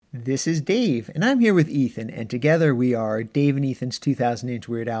This is Dave, and I'm here with Ethan, and together we are Dave and Ethan's 2000-inch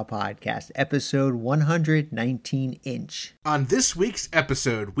Weird Al podcast, episode 119-inch. On this week's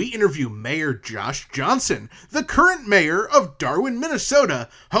episode, we interview Mayor Josh Johnson, the current mayor of Darwin, Minnesota,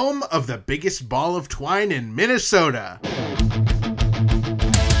 home of the biggest ball of twine in Minnesota.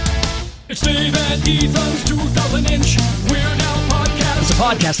 It's Dave and Ethan's 2000-inch Weird Al podcast. It's a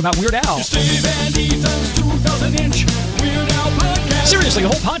podcast about Weird Al. It's Dave and Ethan's 2000-inch Weird Al podcast. Seriously, the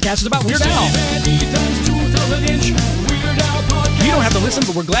whole podcast is about Weird Al. Dave and Ethan's 2000-inch Weird Al podcast. You don't have to listen,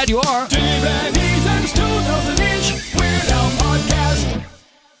 but we're glad you are. Dave and Ethan's 2000-inch Weird Al podcast.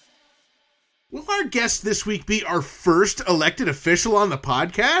 Will our guest this week be our first elected official on the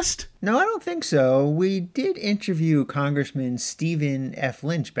podcast? No, I don't think so. We did interview Congressman Stephen F.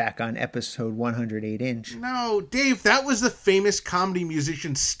 Lynch back on episode 108-inch. No, Dave, that was the famous comedy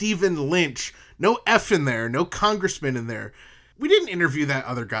musician Stephen Lynch. No F in there, no congressman in there. We didn't interview that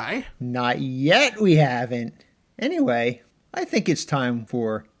other guy. Not yet, we haven't. Anyway, I think it's time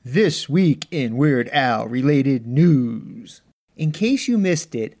for This Week in Weird Al related news. In case you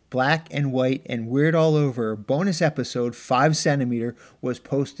missed it, Black and White and Weird All Over bonus episode 5 centimeter was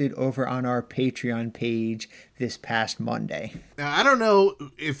posted over on our Patreon page this past Monday. Now, I don't know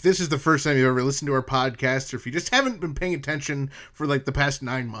if this is the first time you've ever listened to our podcast or if you just haven't been paying attention for like the past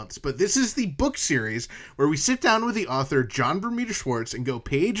 9 months, but this is the book series where we sit down with the author John Bermuda Schwartz and go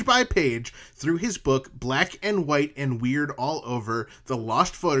page by page through his book Black and White and Weird All Over, The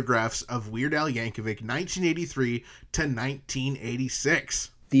Lost Photographs of Weird Al Yankovic, 1983 to 1986.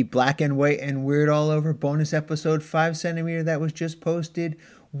 The Black and White and Weird All Over bonus episode 5 centimeter that was just posted,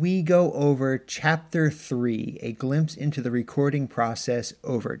 we go over Chapter 3, a glimpse into the recording process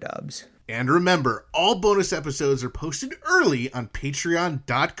overdubs. And remember, all bonus episodes are posted early on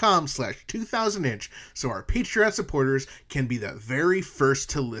patreon.com/2000inch, so our Patreon supporters can be the very first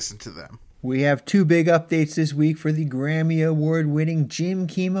to listen to them. We have 2 big updates this week for the Grammy Award-winning Jim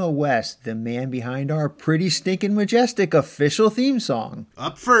Kimo West, the man behind our Pretty Stinkin' Majestic official theme song.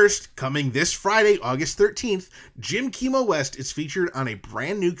 Up first, coming this Friday, August 13th, Jim Kimo West is featured on a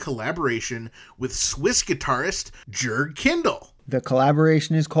brand new collaboration with Swiss guitarist Jurg Kindle. The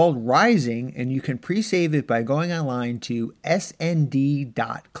collaboration is called Rising, and you can pre-save it by going online to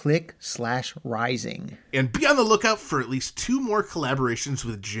snd.click/rising. And be on the lookout for at least 2 more collaborations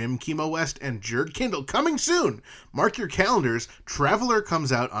with Jim Kimo West and Jurg Kindle coming soon. Mark your calendars. Traveler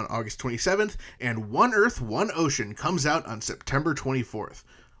comes out on August 27th, and One Earth, One Ocean comes out on September 24th.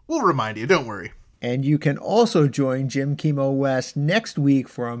 We'll remind you, don't worry. And you can also join Jim Kimo West next week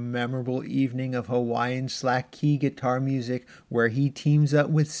for a memorable evening of Hawaiian slack key guitar music where he teams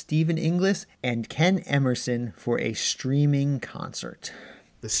up with Stephen Inglis and Ken Emerson for a streaming concert.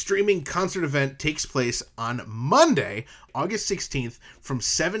 The streaming concert event takes place on Monday, August 16th from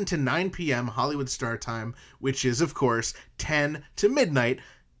 7 to 9 p.m. Hollywood Star Time, which is, of course, 10 to midnight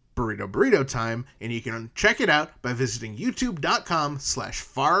Burrito time, and you can check it out by visiting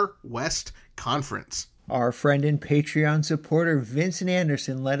youtube.com/farwestconference. Our friend and Patreon supporter Vincent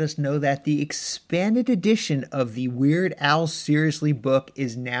Anderson let us know that the expanded edition of the Weird Al Seriously book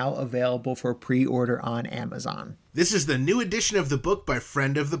is now available for pre-order on Amazon. This is the new edition of the book by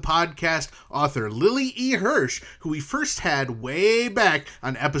friend of the podcast, author Lily E. Hirsch, who we first had way back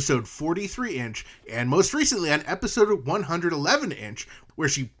on episode 43-inch, and most recently on episode 111-inch, where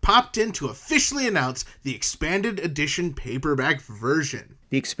she popped in to officially announce the expanded edition paperback version.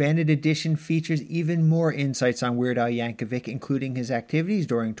 The expanded edition features even more insights on Weird Al Yankovic, including his activities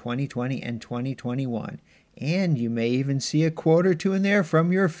during 2020 and 2021. And you may even see a quote or 2 in there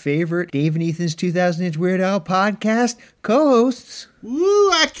from your favorite Dave and Ethan's 2000-inch Weird Al podcast co-hosts.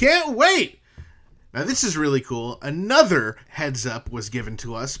 Woo, I can't wait! Now this is really cool. Another heads up was given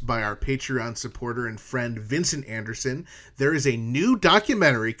to us by our Patreon supporter and friend Vincent Anderson. There is a new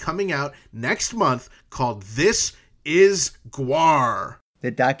documentary coming out next month called This Is GWAR.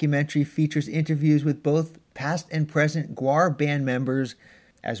 The documentary features interviews with both past and present GWAR band members,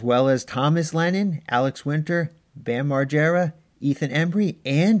 as well as Thomas Lennon, Alex Winter, Bam Margera, Ethan Embry,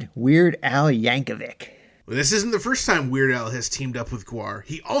 and Weird Al Yankovic. Well, this isn't the first time Weird Al has teamed up with GWAR.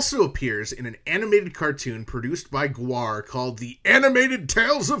 He also appears in an animated cartoon produced by GWAR called The Animated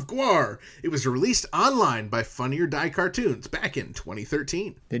Tales of GWAR. It was released online by Funny or Die Cartoons back in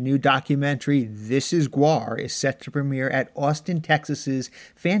 2013. The new documentary, This Is GWAR, is set to premiere at Austin, Texas's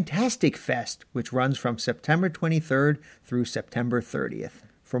Fantastic Fest, which runs from September 23rd through September 30th.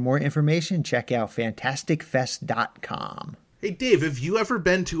 For more information, check out fantasticfest.com. Hey Dave, have you ever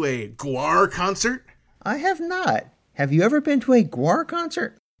been to a GWAR concert? I have not. Have you ever been to a GWAR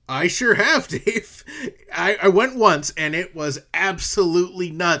concert? I sure have, Dave. I went once, and it was absolutely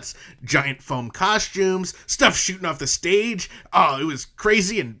nuts. Giant foam costumes, stuff shooting off the stage. Oh, it was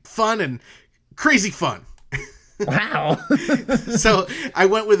crazy and crazy fun. Wow. So I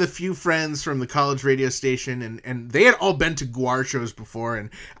went with a few friends from the college radio station, and they had all been to Gwar shows before, and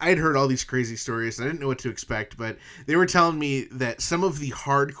I had heard all these crazy stories. I didn't know what to expect, but they were telling me that some of the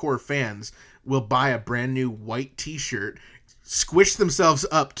hardcore fans will buy a brand new white t-shirt, squish themselves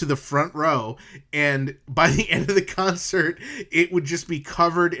up to the front row, and by the end of the concert, it would just be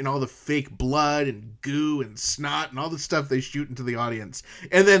covered in all the fake blood and goo and snot and all the stuff they shoot into the audience.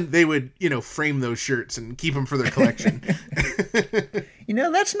 And then they would, frame those shirts and keep them for their collection.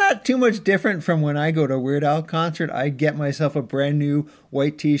 That's not too much different from when I go to a Weird Al concert. I get myself a brand new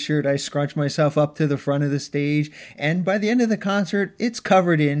white t-shirt. I scrunch myself up to the front of the stage. And by the end of the concert, it's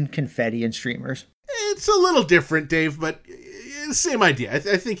covered in confetti and streamers. It's a little different, Dave, but same idea. I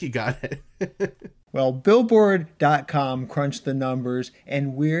think you got it. Well, Billboard.com crunched the numbers,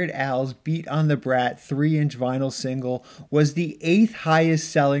 and Weird Al's Beat on the Brat 3-inch vinyl single was the 8th highest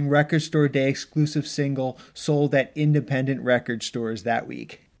selling Record Store Day exclusive single sold at independent record stores that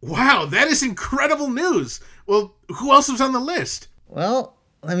week. Wow, that is incredible news. Well, who else was on the list? Well,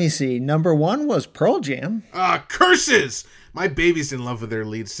 let me see. Number 1 was Pearl Jam. Curses! My baby's in love with their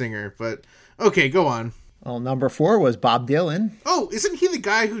lead singer, but okay, go on. Well, number 4 was Bob Dylan. Oh, isn't he the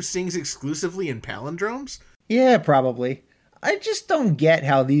guy who sings exclusively in palindromes? Yeah, probably. I just don't get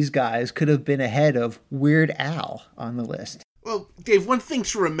how these guys could have been ahead of Weird Al on the list. Well, Dave, one thing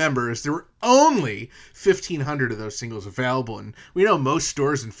to remember is there were only 1,500 of those singles available, and we know most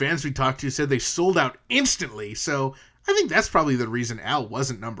stores and fans we talked to said they sold out instantly, so I think that's probably the reason Al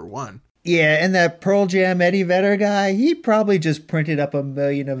wasn't number 1. Yeah, and that Pearl Jam Eddie Vedder guy, he probably just printed up 1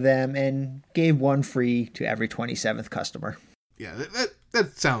 million of them and gave one free to every 27th customer. Yeah,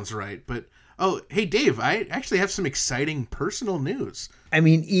 that sounds right. But, oh, hey, Dave, I actually have some exciting personal news. I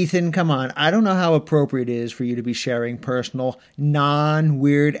mean, Ethan, come on. I don't know how appropriate it is for you to be sharing personal,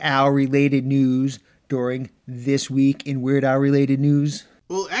 non-Weird Al-related news during This Week in Weird Al-related news.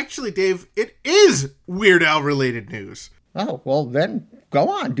 Well, actually, Dave, it is Weird Al-related news. Oh, well, then go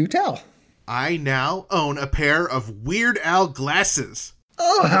on. Do tell. I now own a pair of Weird Al glasses.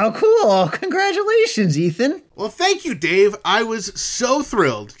 Oh, how cool. Congratulations, Ethan. Well, thank you, Dave. I was so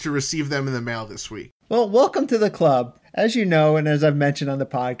thrilled to receive them in the mail this week. Well, welcome to the club. As you know, and as I've mentioned on the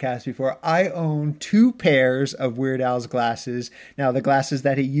podcast before, I own 2 pairs of Weird Al's glasses. Now, the glasses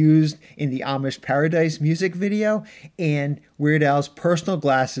that he used in the Amish Paradise music video and Weird Al's personal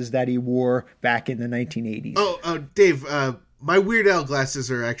glasses that he wore back in the 1980s. Oh, Dave, my Weird Al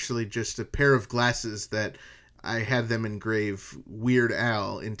glasses are actually just a pair of glasses that I had them engrave Weird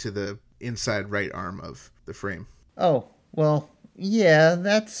Al into the inside right arm of the frame. Oh, well, yeah,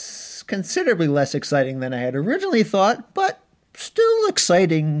 that's considerably less exciting than I had originally thought, but still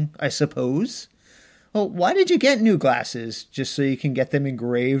exciting, I suppose. Well, why did you get new glasses? Just so you can get them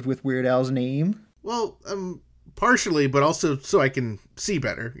engraved with Weird Al's name? Well, partially, but also so I can see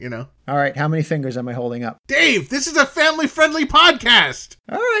better, All right, how many fingers am I holding up? Dave, this is a family-friendly podcast!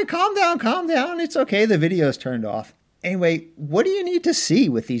 All right, calm down. It's okay, the video's turned off. Anyway, what do you need to see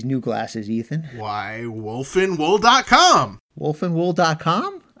with these new glasses, Ethan? Why, wolfandwool.com!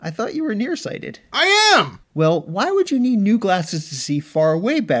 Wolfandwool.com? I thought you were nearsighted. I am! Well, why would you need new glasses to see far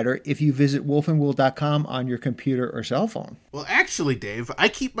way better if you visit wolfandwool.com on your computer or cell phone? Well, actually, Dave, I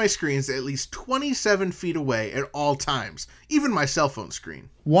keep my screens at least 27 feet away at all times, even my cell phone screen.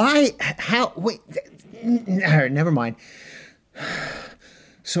 Why? How? Wait. All right, never mind.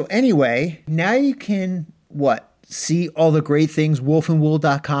 So anyway, now you can, see all the great things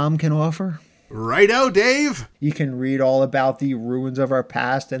wolfandwool.com can offer? Righto, Dave. You can read all about the ruins of our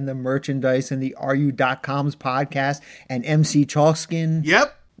past and the merchandise and the RU.com's podcast and MC Chalkskin.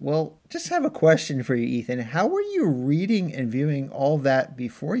 Yep. Well, just have a question for you, Ethan. How were you reading and viewing all that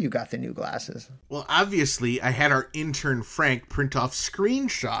before you got the new glasses? Well, obviously, I had our intern Frank print off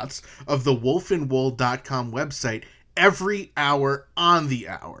screenshots of the wolfandwool.com website every hour on the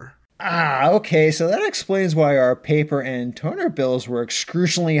hour. Okay, so that explains why our paper and toner bills were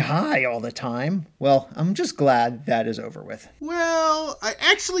excruciatingly high all the time. Well, I'm just glad that is over with. Well, I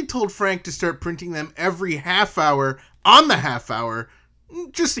actually told Frank to start printing them every half hour on the half hour,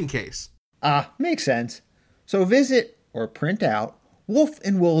 just in case. Makes sense. So visit or print out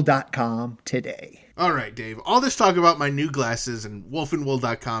wolfandwool.com today. All right, Dave. All this talk about my new glasses and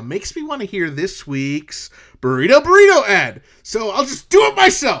wolfandwool.com makes me want to hear this week's burrito ad. So I'll just do it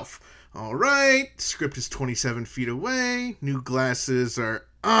myself. All right, script is 27 feet away. New glasses are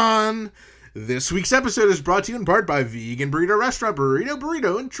on. This week's episode is brought to you in part by Vegan Burrito Restaurant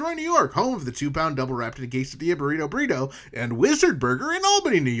Burrito in Troy, New York, home of the 2-pound double wrapped in a quesadilla burrito, and Wizard Burger in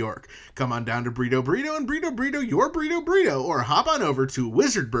Albany, New York. Come on down to Burrito and Burrito your Burrito, or hop on over to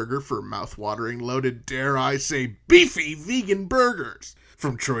Wizard Burger for mouth-watering, loaded, dare I say, beefy vegan burgers.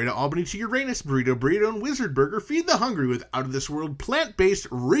 From Troy to Albany to Uranus, Burrito and Wizard Burger feed the hungry with out-of-this-world plant-based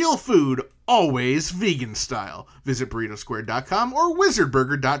real food, always vegan style. Visit burritosquare.com or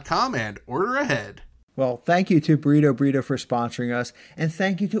wizardburger.com and order ahead. Well, thank you to Burrito for sponsoring us, and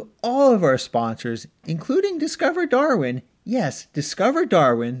thank you to all of our sponsors, including Discover Darwin. Yes, Discover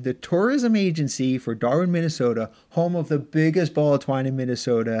Darwin, the tourism agency for Darwin, Minnesota, home of the biggest ball of twine in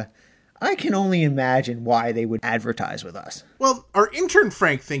Minnesota. I can only imagine why they would advertise with us. Well, our intern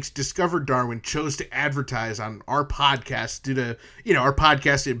Frank thinks Discover Darwin chose to advertise on our podcast due to, our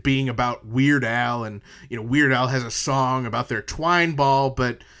podcast it being about Weird Al, and, Weird Al has a song about their twine ball,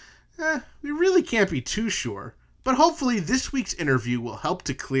 but we really can't be too sure. But hopefully this week's interview will help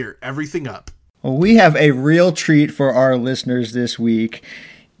to clear everything up. Well, we have a real treat for our listeners this week.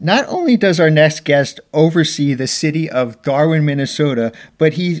 Not only does our next guest oversee the city of Darwin, Minnesota,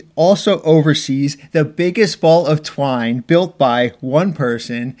 but he also oversees the biggest ball of twine built by one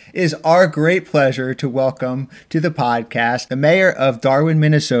person. It is our great pleasure to welcome to the podcast the mayor of Darwin,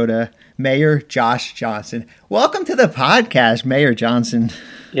 Minnesota, Mayor Josh Johnson. Welcome to the podcast, Mayor Johnson.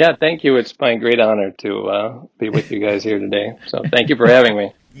 Yeah, thank you. It's my great honor to be with you guys here today. So thank you for having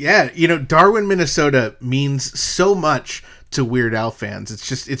me. Yeah, Darwin, Minnesota means so much to Weird Al fans.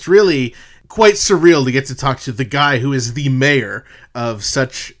 It's really quite surreal to get to talk to the guy who is the mayor of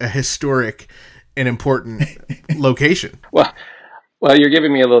such a historic and important location. Well, you're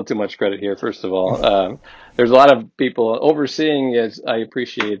giving me a little too much credit here, first of all. There's a lot of people overseeing, as I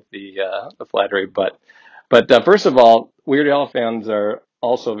appreciate the flattery, but first of all, Weird Al fans are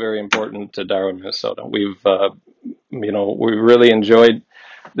also very important to Darwin, Minnesota. We've we really enjoyed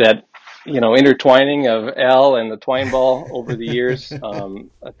that intertwining of Al and the twine ball over the years.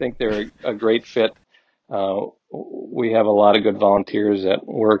 I think they're a great fit. We have a lot of good volunteers that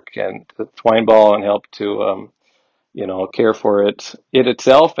work and the twine ball and help to, care for it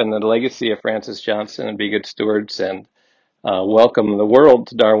itself and the legacy of Francis Johnson, and be good stewards and welcome the world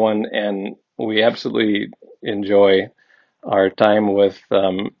to Darwin. And we absolutely enjoy our time with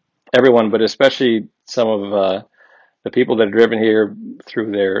everyone, but especially some of the people that are driven here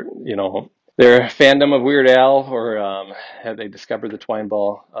through their fandom of Weird Al, or have they discovered the twine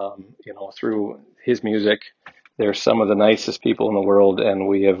ball, through his music. They're some of the nicest people in the world, and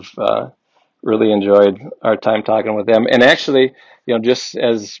we have really enjoyed our time talking with them. And actually, just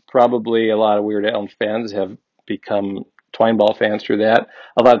as probably a lot of Weird Al fans have become twine ball fans through that,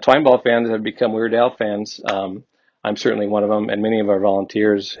 a lot of twine ball fans have become Weird Al fans. I'm certainly one of them, and many of our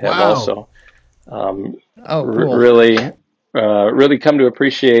volunteers have also. Cool. Really come to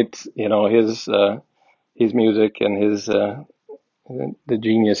appreciate, his music and his the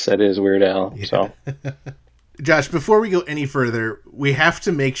genius that is Weird Al. Yeah. So, Josh, before we go any further, we have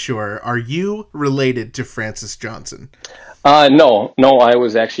to make sure: are you related to Francis Johnson? No, I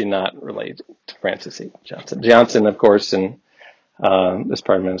was actually not related to Francis Johnson. Johnson, of course, in this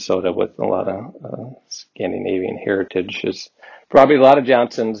part of Minnesota with a lot of Scandinavian heritage is. Probably a lot of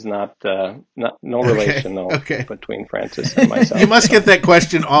Johnsons, no relation between Francis and myself. You must get that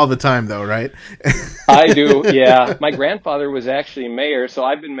question all the time, though, right? I do, yeah. My grandfather was actually mayor, so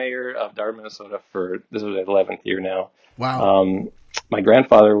I've been mayor of Darwin, Minnesota this was the 11th year now. Wow. My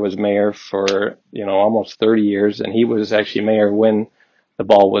grandfather was mayor for almost 30 years, and he was actually mayor when the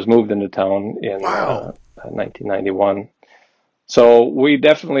ball was moved into town in 1991. So we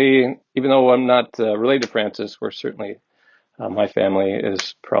definitely, even though I'm not related to Francis, we're certainly. My family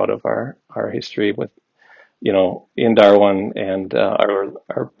is proud of our history with, in Darwin, and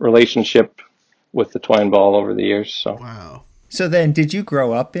our relationship with the twine ball over the years. So. Wow. So then, did you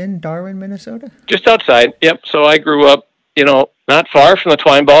grow up in Darwin, Minnesota? Just outside. Yep. So I grew up, not far from the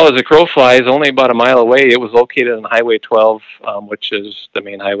twine ball as a crow flies, only about a mile away. It was located on Highway 12, which is the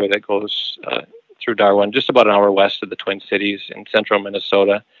main highway that goes through Darwin, just about an hour west of the Twin Cities in central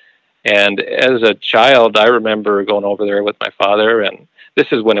Minnesota. And as a child, I remember going over there with my father, and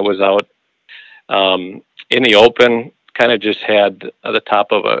this is when it was out in the open, kind of just had the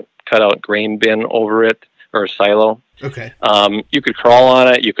top of a cutout grain bin over it, or a silo. Okay. You could crawl on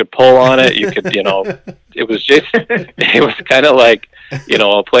it, you could pull on it, you could, it was kind of like,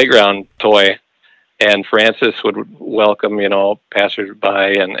 a playground toy. And Francis would welcome,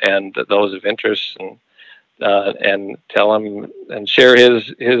 passersby and those of interest, and tell them and share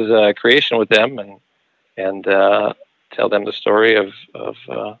his creation with them, and tell them the story of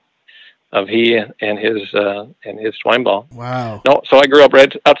he and his twine ball. Wow. No, so I grew up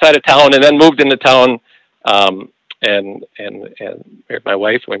right outside of town, and then moved into town, and married my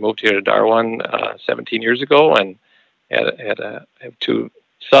wife. We moved here to Darwin 17 years ago, and have two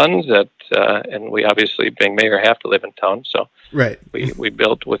sons and we obviously, being mayor, have to live in town. So right, we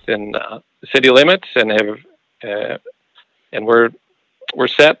built within the city limits, and have and we're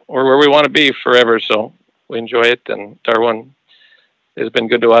set. We're where we want to be forever. So we enjoy it, and Darwin has been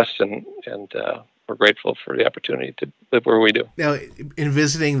good to us, and we're grateful for the opportunity to live where we do. Now, in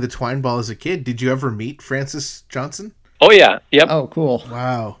visiting the Twine Ball as a kid, did you ever meet Francis Johnson? Oh yeah, yep. Oh, cool.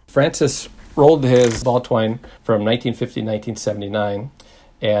 Wow. Francis rolled his ball twine from 1950 to 1979,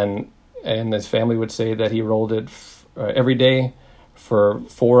 and his family would say that he rolled it every day for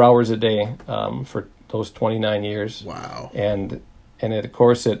 4 hours a day for those 29 years. Wow. And of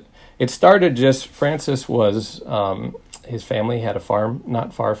course it started just, Francis was, his family had a farm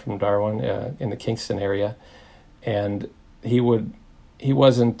not far from Darwin in the Kingston area, and he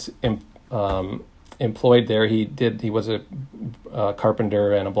wasn't employed there. He was a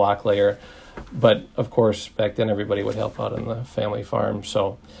carpenter and a block layer, but of course back then everybody would help out on the family farm.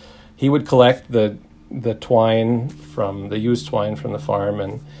 So he would collect the twine from the used twine from the farm,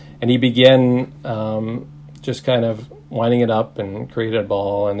 and he began just kind of winding it up and created a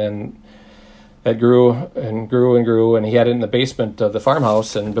ball, and then that grew and grew and grew, and he had it in the basement of the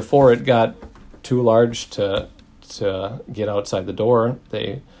farmhouse, and before it got too large to get outside the door,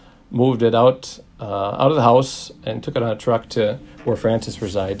 they moved it out of the house and took it on a truck to where Francis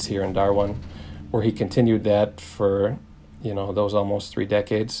resides here in Darwin, where he continued that for those almost 3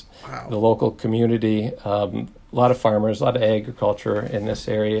 decades. Wow. The local community, a lot of farmers, a lot of agriculture in this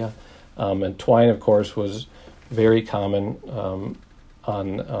area, and twine, of course, was very common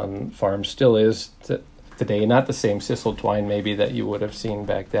on farms, still is today. Not the same sisal twine maybe that you would have seen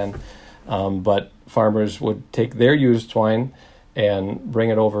back then, but farmers would take their used twine and bring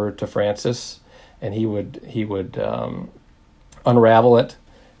it over to Francis, and he would unravel it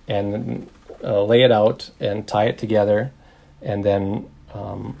and lay it out and tie it together, and then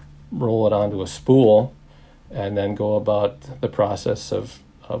roll it onto a spool, and then go about the process of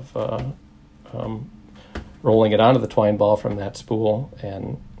rolling it onto the twine ball from that spool.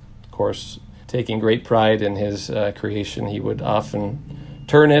 And of course, taking great pride in his creation, he would often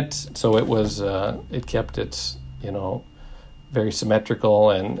turn it so it kept its very symmetrical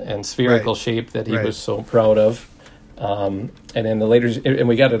and spherical shape that he was so proud of. And in the later, and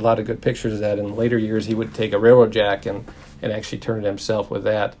we got a lot of good pictures of that. In later years, he would take a railroad jack and actually turn it himself with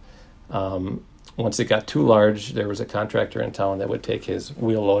that. Once it got too large, there was a contractor in town that would take his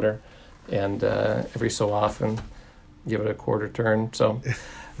wheel loader and every so often give it a quarter turn. So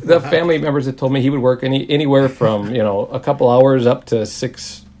the family members had told me he would work anywhere from a couple hours up to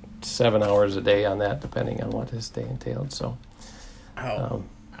 6-7 hours a day on that, depending on what his day entailed. So,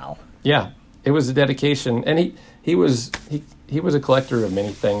 yeah, it was a dedication, and he was a collector of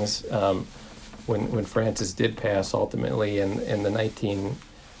many things. When Francis did pass ultimately in the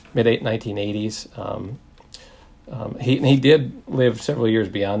mid 1980s. He did live several years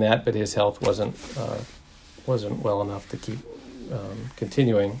beyond that, but his health wasn't well enough to keep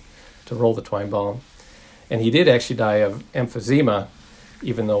continuing to roll the twine ball. And he did actually die of emphysema,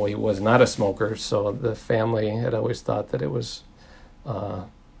 even though he was not a smoker. So the family had always thought that it was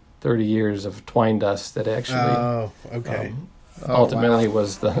 30 years of twine dust that actually ultimately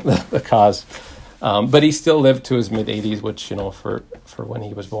was the cause. But he still lived to his mid-80s, which, for when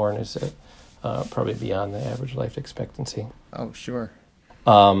he was born is probably beyond the average life expectancy. Oh, sure.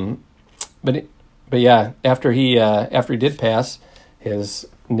 But yeah, after he did pass, his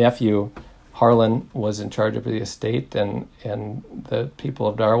nephew Harlan was in charge of the estate, and the people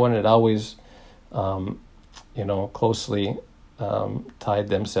of Darwin had always, closely tied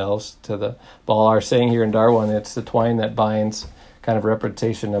themselves to the ball. Our saying here in Darwin, it's the twine that binds, kind of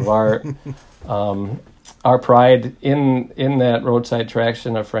representation of our pride in that roadside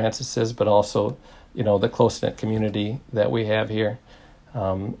traction of Francis's, but also, the close-knit community that we have here.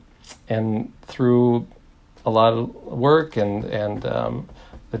 And through a lot of work and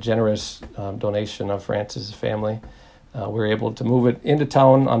the generous donation of Francis's family, we were able to move it into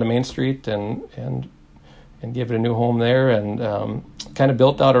town onto Main Street and give it a new home there, and kind of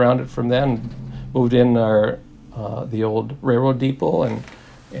built out around it from then. Moved in the old railroad depot, and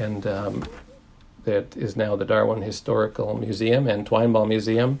that is now the Darwin Historical Museum and Twine Ball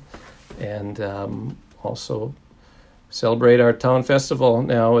Museum, and also celebrate our town festival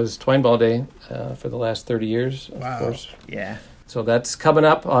now as Twine Ball Day for the last 30 years, of course. Yeah. So that's coming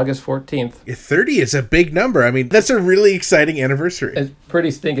up August 14th. 30 is a big number. I mean, that's a really exciting anniversary. It's pretty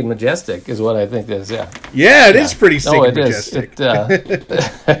stinking majestic is what I think it is, yeah. Yeah, it is pretty stinking No, it majestic.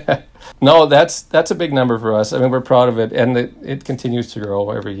 is. No, that's a big number for us. I mean, we're proud of it, and it continues to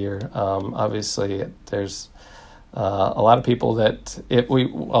grow every year. Obviously, there's a lot of people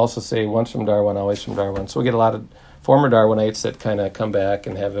we also say once from Darwin, always from Darwin. So we get a lot of former Darwinites that kind of come back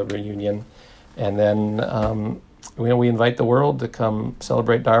and have a reunion. And then we invite the world to come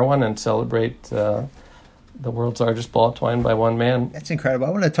celebrate Darwin and celebrate the world's largest ball of twine by one man. That's incredible. I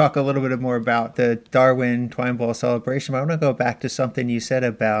want to talk a little bit more about the Darwin Twine Ball celebration, but I want to go back to something you said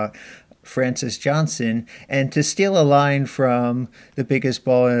about Francis Johnson, and to steal a line from The Biggest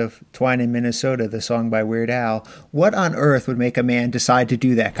Ball of Twine in Minnesota, the song by Weird Al. What on earth would make a man decide to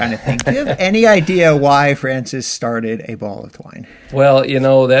do that kind of thing? Do you have any idea why Francis started a ball of twine? Well,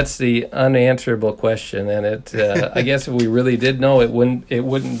 that's the unanswerable question, and I guess if we really did know, it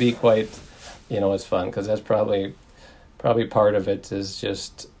wouldn't be quite as fun, because that's probably part of it is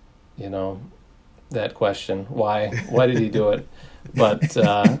just that question, why did he do it? But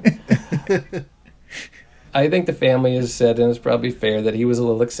I think the family has said, and it's probably fair, that he was a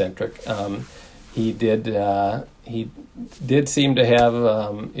little eccentric. He did seem to have,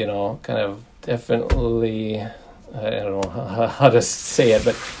 kind of definitely, I don't know how to say it,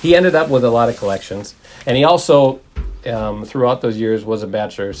 but he ended up with a lot of collections. And he also, throughout those years, was a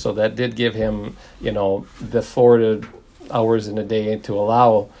bachelor, so that did give him, the 4 hours in a day to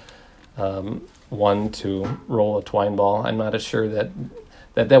allow one to roll a twine ball. I'm not as sure that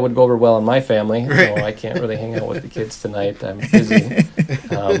would go over well in my family. Right. So I can't really hang out with the kids tonight. I'm busy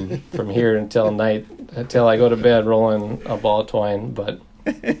from here until night, until I go to bed rolling a ball of twine. But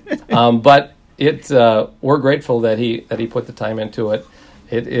we're grateful that he put the time into it.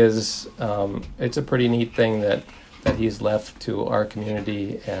 It is it's a pretty neat thing that he's left to our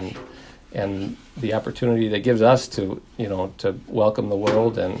community, and the opportunity that gives us to to welcome the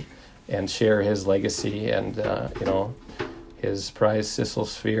world and share his legacy and his prized Sissel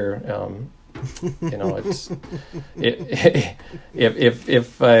sphere.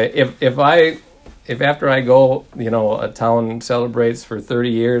 If after I go, a town celebrates for 30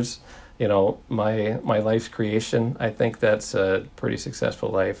 years, my life's creation, I think that's a pretty successful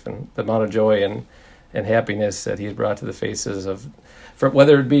life, and the amount of joy and happiness that he's brought to the faces of,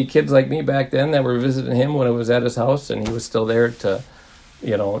 whether it be kids like me back then that were visiting him when I was at his house and he was still there to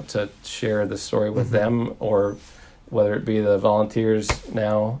share the story with them, or whether it be the volunteers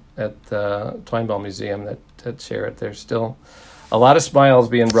now at the Twine Ball Museum that share it. There's still a lot of smiles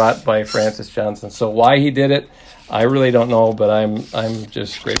being brought by Francis Johnson. So why he did it, I really don't know, but I'm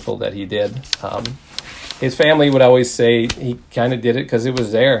just grateful that he did. His family would always say he kind of did it because it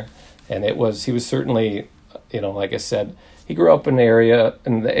was there, and he was certainly, like I said, he grew up in the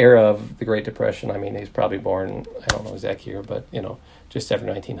era of the Great Depression. I mean, he's probably born, I don't know exact year, but just after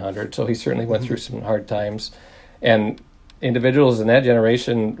 1900. So he certainly went through some hard times, and individuals in that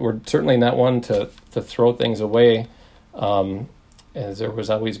generation were certainly not one to throw things away, as there was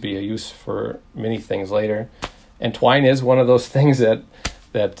always be a use for many things later. And twine is one of those things that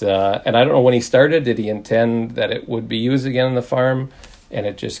and I don't know when he started, did he intend that it would be used again on the farm? And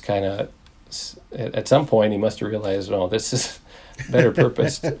it just kind of, at some point, he must have realized, no, this is better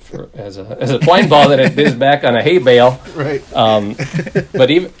purposed as a twine ball than it is back on a hay bale. Right.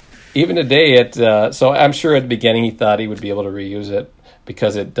 But even today, so I'm sure at the beginning he thought he would be able to reuse it,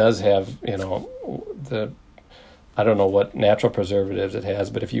 because it does have, I don't know what natural preservatives it has,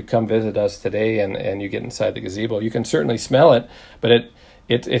 but if you come visit us today and you get inside the gazebo, you can certainly smell it, but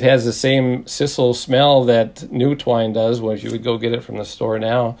it has the same sisal smell that new twine does when you would go get it from the store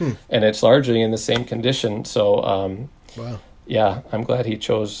now, and it's largely in the same condition. So, wow. Yeah, I'm glad he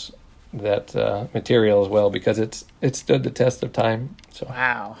chose that material as well, because it stood the test of time. So.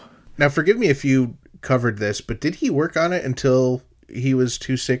 Wow. Now, forgive me if you covered this, but did he work on it until he was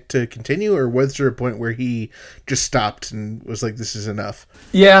too sick to continue, or was there a point where he just stopped and was like, this is enough?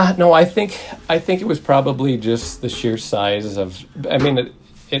 Yeah, no, I think it was probably just the sheer size of, I mean,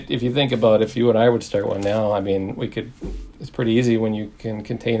 if you think about, if you and I would start one now, I mean, it's pretty easy when you can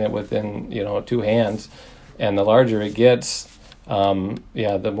contain it within, 2 hands, and the larger it gets,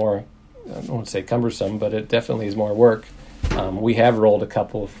 the more, I don't want to say cumbersome, but it definitely is more work. We have rolled a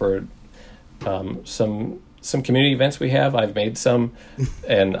couple for some community events we have. I've made some,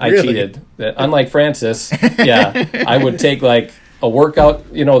 and I Really? cheated. Unlike Francis, I would take like a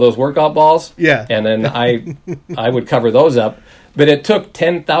workout, those workout balls, and then I would cover those up. But it took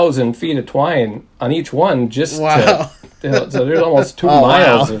 10,000 feet of twine on each one just So there's almost 2 Oh,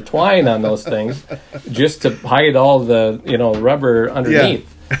 miles wow. of twine on those things just to hide all the, rubber underneath.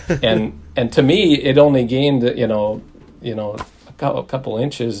 And to me, it only gained, a couple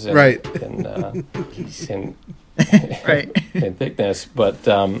inches in, Right. in Right. in thickness. But,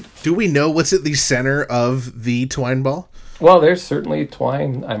 Do we know what's at the center of the twine ball? well, there's certainly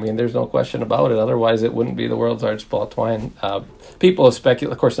twine. I mean, there's no question about it. Otherwise, it wouldn't be the world's largest ball of twine. People have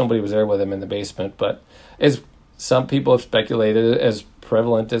speculated. Of course, nobody was there with him in the basement, but as some people have speculated, as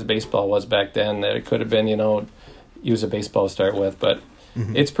prevalent as baseball was back then, that it could have been, use a baseball to start with. But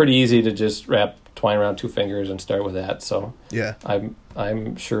it's pretty easy to just wrap twine around 2 fingers and start with that. So Yeah.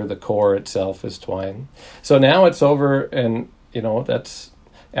 I'm sure the core itself is twine. So now it's over, and that's.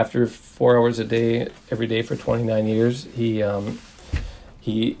 After 4 hours a day, every day for 29 years, he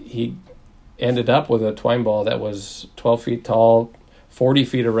ended up with a twine ball that was 12 feet tall, 40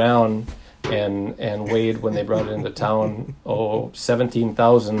 feet around, and weighed, when they brought it into town,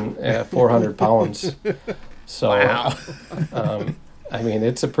 17,400 pounds. So, Wow. I mean,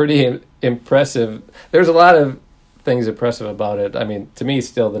 it's a pretty impressive. There's a lot of things impressive about it. I mean, to me,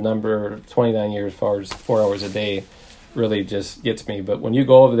 still the number 29 years, 4 hours a day, really just gets me. But when you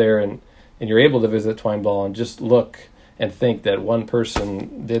go over there and you're able to visit twine ball and just look and think that one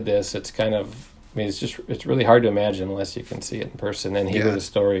person did this, it's kind of, I mean, it's really hard to imagine unless you can see it in person and hear the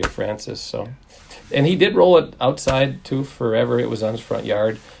story of Francis. So, and he did roll it outside too forever. It was on his front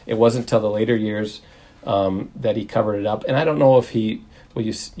yard. It wasn't till the later years that he covered it up. And I don't know if you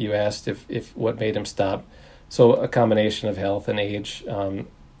asked if what made him stop. So a combination of health and age,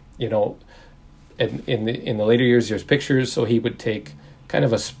 And in the later years, there's pictures. So he would take kind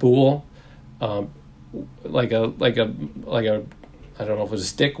of a spool, like a I don't know if it was a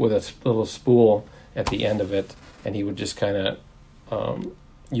stick with a little spool at the end of it, and he would just kind of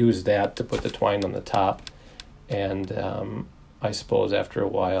use that to put the twine on the top. And I suppose after a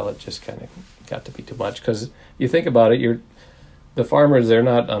while, it just kind of got to be too much, because you think about it, the farmers, they're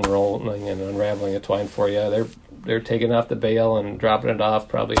not unrolling and unraveling a twine for you. They're taking off the bale and dropping it off,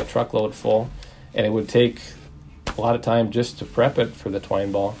 probably a truckload full. And it would take a lot of time just to prep it for the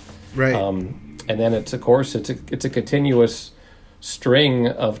twine ball. Right. And then it's a continuous string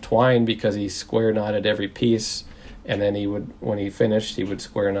of twine, because he square knotted every piece. And then when he finished, he would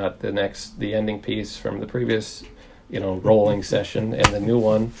square knot the ending piece from the previous, rolling session and the new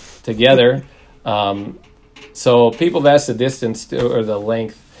one together. So people have asked the distance or the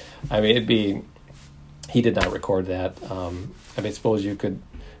length. I mean, he did not record that. I suppose you could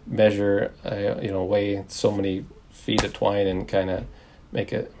measure, weigh so many feet of twine and kind of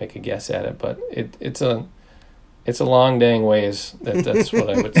make a guess at it, but it's a long dang ways. That's what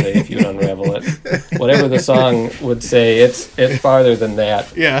I would say if you'd unravel it. Whatever the song would say, it's farther than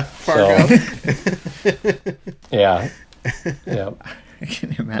that. Yeah, far So, out. yeah. I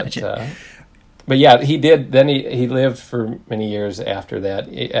can imagine. But yeah, he did. Then he lived for many years after that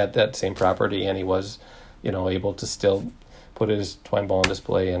at that same property, and he was, able to still put his twine ball on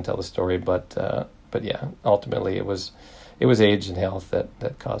display and tell the story. But yeah, ultimately it was age and health that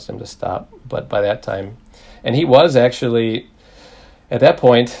caused him to stop. But by that time, and he was actually, at that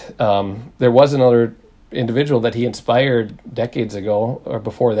point, there was another individual that he inspired decades ago or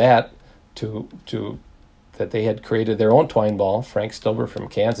before that to that they had created their own twine ball, Frank Stober from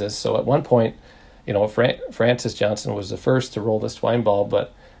Kansas. So at one point, Francis Johnson was the first to roll this twine ball,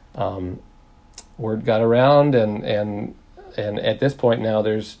 but word got around, and at this point now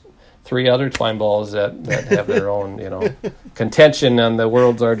there's 3 other twine balls that have their own, contention on the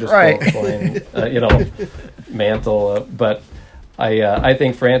world's largest Right. twine, mantle. But I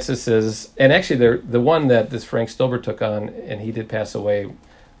think Francis is, and actually the one that this Frank Stober took on, and he did pass away,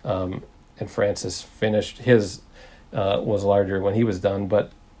 and Francis finished his, was larger when he was done,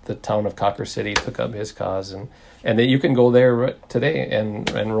 but the town of Cawker City took up his cause, and that you can go there today and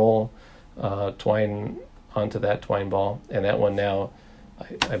roll twine onto that twine ball, and that one now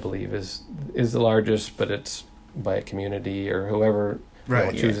I believe is the largest, but it's by a community or whoever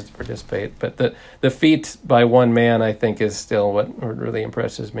chooses to participate. But the feat by one man, I think, is still what really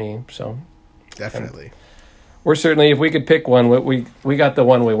impresses me. So Definitely. And we're certainly, if we could pick one, we got the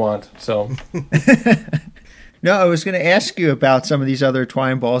one we want. So No, I was going to ask you about some of these other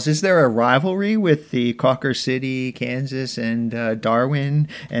twine balls. Is there a rivalry with the Cawker City, Kansas, and Darwin,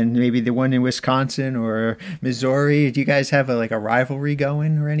 and maybe the one in Wisconsin or Missouri? Do you guys have a rivalry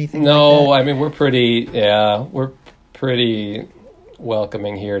going or anything? No, like I mean, we're pretty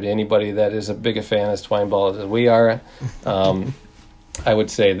welcoming here to anybody that is as big a fan as twine balls as we are. I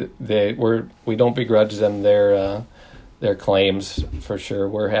would say that we don't begrudge them their claims for sure.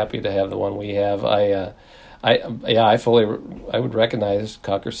 We're happy to have the one we have. I would recognize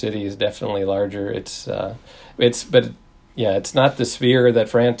Cawker City is definitely larger. It's not the sphere that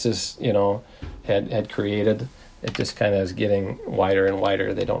Francis, had created. It just kind of is getting wider and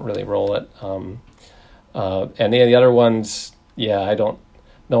wider. They don't really roll it. And the other ones, I don't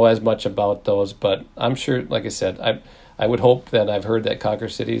know as much about those, but I'm sure, like I said, I would hope that I've heard that Cawker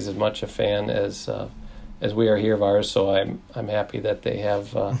City is as much a fan as we are here of ours. So I'm happy that they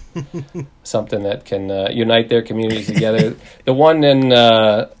have something that can unite their communities together. The one in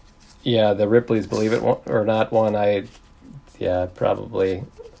the Ripley's Believe It or Not one, probably.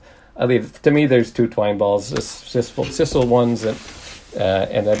 To me, there's two twine balls, the Sissel ones,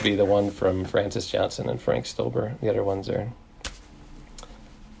 and that'd be the one from Francis Johnson and Frank Stober. The other ones are,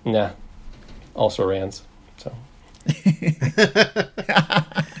 also Rands. So.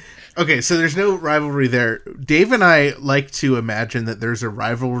 Okay, so there's no rivalry there. Dave and I like to imagine that there's a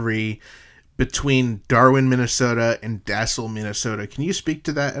rivalry between Darwin, Minnesota, and Dassel, Minnesota. Can you speak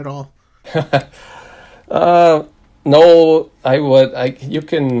to that at all? No, I would. You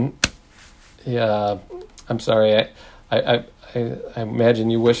can. Yeah, I'm sorry. I imagine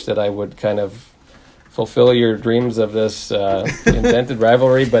you wish that I would kind of fulfill your dreams of this invented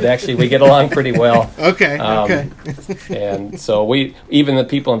rivalry, but actually we get along pretty well. Okay. And so even the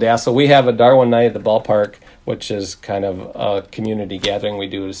people in Dassel, we have a Darwin night at the ballpark, which is kind of a community gathering we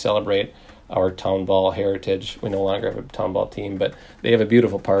do to celebrate our town ball heritage. We no longer have a town ball team, but they have a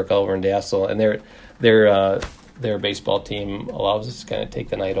beautiful park over in Dassel, and their baseball team allows us to kind of take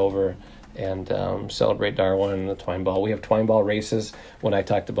the night over and celebrate Darwin and the twine ball. We have twine ball races. When I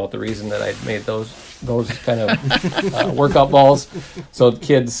talked about the reason that I made those kind of workout balls, so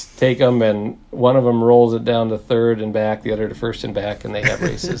kids take them and one of them rolls it down to third and back, the other to first and back, and they have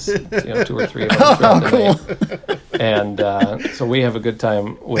races. 2 or 3 of them throughout the night. And so we have a good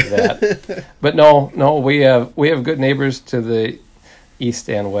time with that. But no, we have good neighbors to the east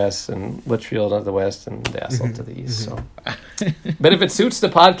and west, and Litchfield to the west, and Dassel to the east. So, but if it suits the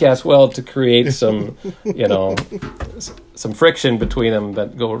podcast well to create some, some friction between them,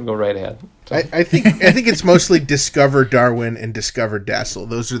 then go right ahead. So. I think it's mostly Discover Darwin and Discover Dassel.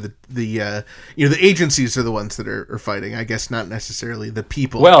 Those are the agencies are the ones that are fighting. I guess not necessarily the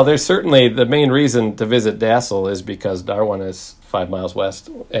people. Well, there's certainly the main reason to visit Dassel is because Darwin is 5 miles west,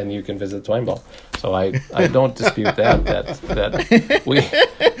 and you can visit Twine Ball. So I don't dispute that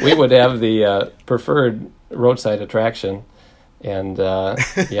we would have the preferred roadside attraction, and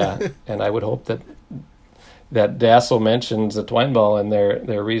and I would hope that Dassel mentions the Twine Ball and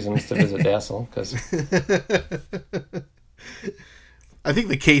their reasons to visit Dassel, because I think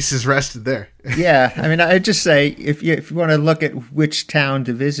the case is rested there. Yeah, I mean, I'd just say if you want to look at which town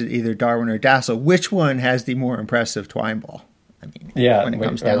to visit, either Darwin or Dassel, which one has the more impressive Twine Ball? I mean, when it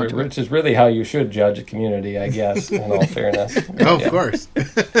comes down to which is really how you should judge a community, I guess, in all fairness. Of course.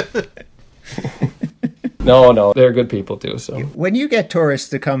 No, they're good people too. So when you get tourists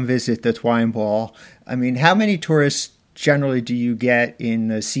to come visit the Twine Ball, I mean, how many tourists generally do you get in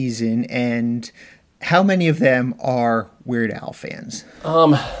the season, and how many of them are Weird Al fans?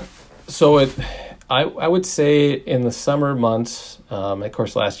 So I would say in the summer months, of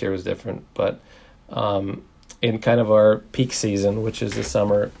course last year was different, but in kind of our peak season, which is the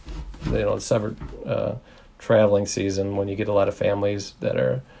summer, the summer traveling season, when you get a lot of families that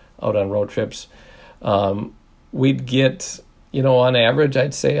are out on road trips, we'd get, on average,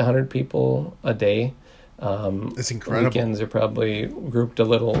 I'd say 100 people a day. That's incredible. Weekends are probably grouped a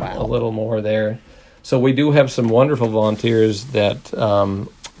little more there. So we do have some wonderful volunteers that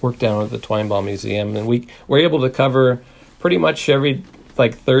work down at the Twine Ball Museum, and we're able to cover pretty much every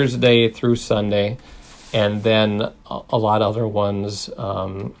Thursday through Sunday. And then a lot of other ones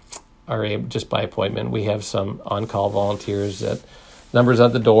are able, just by appointment. We have some on-call volunteers that numbers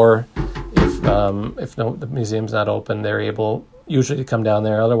at the door. If the museum's not open, they're able usually to come down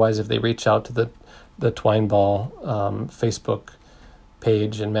there. Otherwise, if they reach out to the Twine Ball Facebook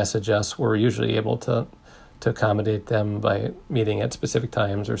page and message us, we're usually able to accommodate them by meeting at specific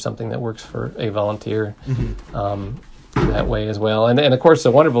times or something that works for a volunteer that way as well. And of course,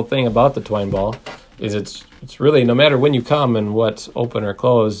 the wonderful thing about the Twine Ball is it's really, no matter when you come and what's open or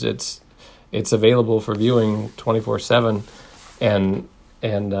closed, it's available for viewing 24/7, and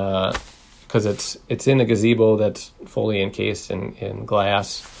because it's in a gazebo that's fully encased in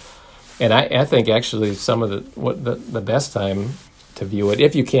glass. And I think actually some of the best time to view it,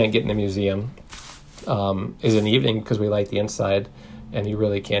 if you can't get in the museum, is in the evening, because we light the inside, and you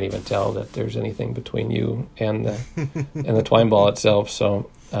really can't even tell that there's anything between you and the Twine Ball itself. So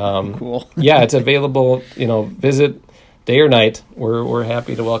cool. Yeah, it's available. Visit day or night. We're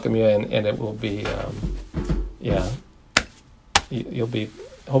happy to welcome you, and it will be yeah, you'll be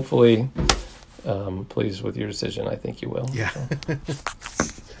hopefully pleased with your decision. I think you will. Yeah. So.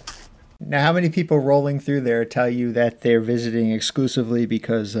 Now, how many people rolling through there tell you that they're visiting exclusively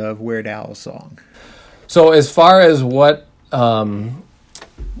because of Weird Al's song? So as far as what I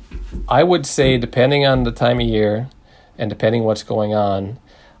would say, depending on the time of year and depending what's going on,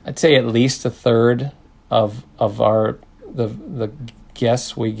 I'd say at least a third of the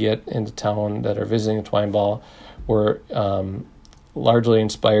guests we get into town that are visiting the Twine Ball were largely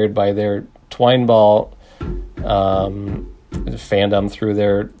inspired by their Twine Ball fandom through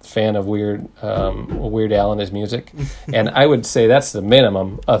their fan of Weird Al and his music. And I would say that's the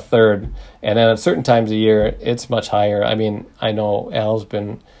minimum, a third. And then at certain times of year, it's much higher. I mean, I know Al's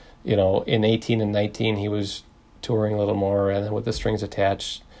been, in 18 and 19, he was touring a little more, and then with the Strings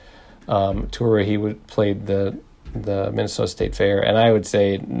Attached tour, he played the Minnesota State Fair, and I would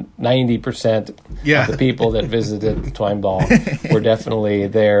say 90% of the people that visited the Twine Ball were definitely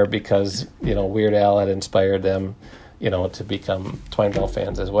there because, Weird Al had inspired them, to become Twine Ball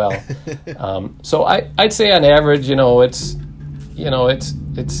fans as well. So I'd say on average, it's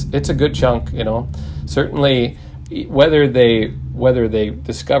a good chunk, Certainly whether they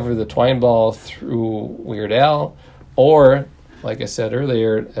discover the Twine Ball through Weird Al, or like I said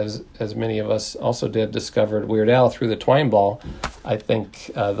earlier, as many of us also did, discovered Weird Al through the Twine Ball. I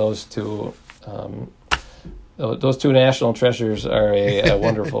think those two national treasures are a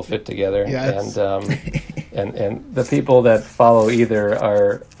wonderful fit together. Yes. And the people that follow either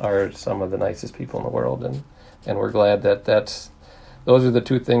are some of the nicest people in the world, and we're glad that those are the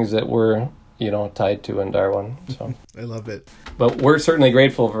two things that we're tied to in Darwin. So I love it. But we're certainly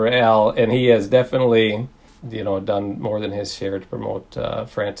grateful for Al, and he has definitely done more than his share to promote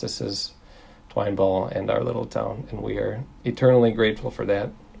Francis's Twine Ball and our little town, and we are eternally grateful for that.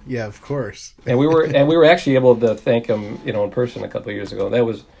 Yeah, of course. And we were actually able to thank him, in person a couple of years ago. That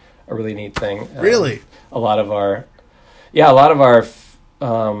was a really neat thing. Really? As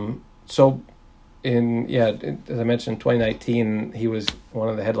I mentioned, 2019, he was one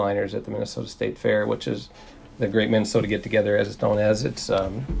of the headliners at the Minnesota State Fair, which is the Great Minnesota Get Together, as it's known as. It's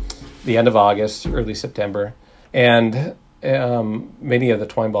the end of August, early September, and many of the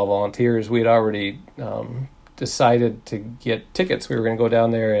Twine Ball volunteers, we had already decided to get tickets. We were going to go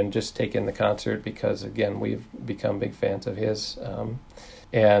down there and just take in the concert because, again, we've become big fans of his.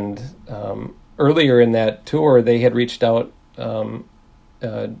 Earlier in that tour, they had reached out.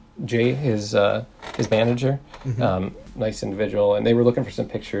 Jay, his manager, nice individual, and they were looking for some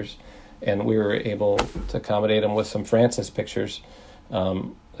pictures, and we were able to accommodate them with some Francis pictures.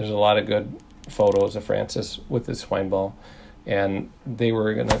 There's a lot of good photos of Francis with his Twine Ball, and they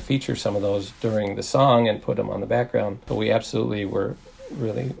were going to feature some of those during the song and put them on the background. But we absolutely were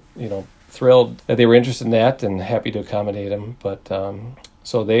really, thrilled that they were interested in that and happy to accommodate them. But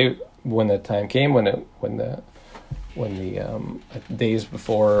so when the time came, when the days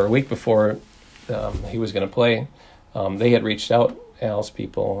before or a week before he was going to play, they had reached out, Al's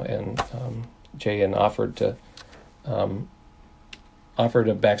people, and Jay, and offered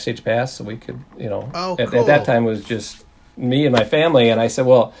a backstage pass so we could, cool. At that time it was just me and my family, and I said,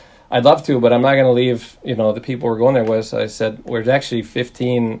 well, I'd love to, but I'm not going to leave, the people we're going there with. So I said, there's actually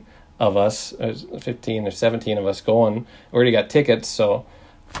 15 of us, 15 or 17 of us going. We already got tickets, so...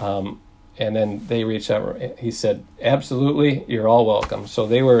 and then they reached out. He said, "Absolutely, you're all welcome." So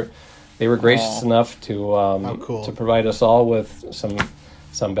they were gracious enough to to provide us all with some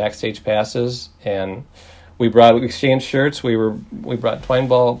backstage passes, and we exchanged shirts. We brought Twine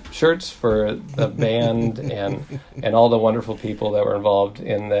Ball shirts for the band and all the wonderful people that were involved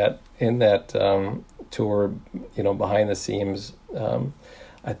in that tour. Behind the scenes.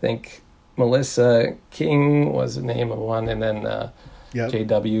 I think Melissa King was the name of one, and then.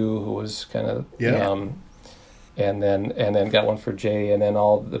 JW, who was kind of, and then got one for Jay, and then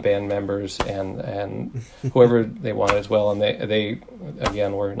all the band members and whoever they wanted as well, and they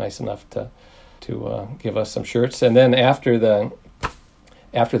again were nice enough to give us some shirts. And then after the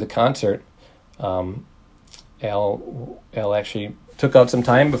concert, Al actually took out some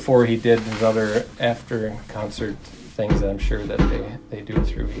time before he did his other after concert things that I'm sure that they do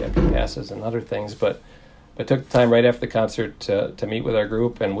through VIP passes and other things, but took the time right after the concert to meet with our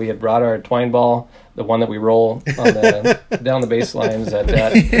group, and we had brought our Twine Ball, the one that we roll on down the bass lines at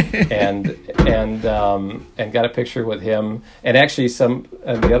that, and got a picture with him, and actually some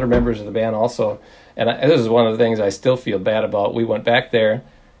of the other members of the band also. And this is one of the things I still feel bad about. We went back there,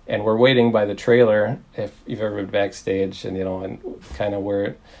 and we're waiting by the trailer. If you've ever been backstage, and kind of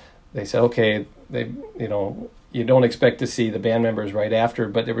where they said, okay, they you don't expect to see the band members right after,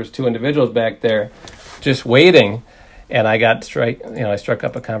 but there was two individuals back there just waiting. And I I struck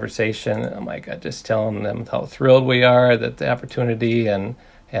up a conversation. I'm like, I just telling them how thrilled we are that the opportunity, and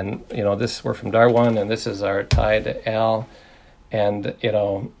we're from Darwin, and this is our tie to Al, and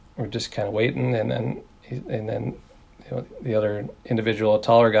we're just kind of waiting, and then the other individual, a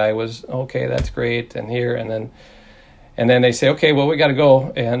taller guy, was okay. That's great, and here, and then they say, okay, well, we got to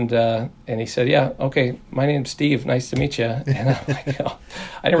go. And he said, yeah, okay, my name's Steve. Nice to meet you. And I'm like, I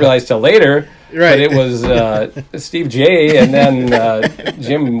didn't realize till later, right. But it was Steve J. and then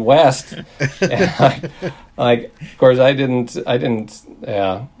Jim West. And of course, I'm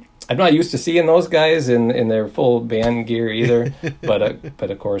not used to seeing those guys in their full band gear either.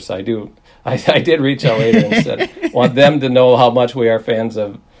 But of course, I do. I did reach out later and said, want them to know how much we are fans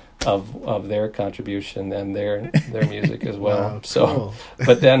of their contribution and their music as well. Wow, so cool.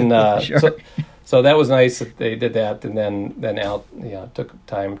 But then Sure. so that was nice that they did that, and then Al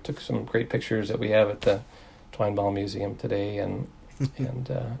took some great pictures that we have at the Twine Ball Museum today, and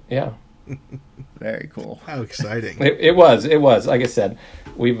yeah. Very cool. How exciting. It was like I said,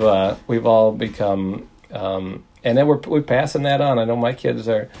 we've all become and then we're passing that on. I know my kids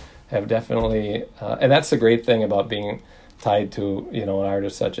have definitely and that's the great thing about being tied to an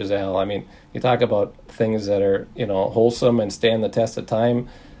artist such as Al. I mean, you talk about things that are wholesome and stand the test of time.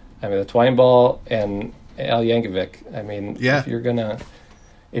 I mean, the Twine Ball and Al Yankovic. I mean, yeah. if you're gonna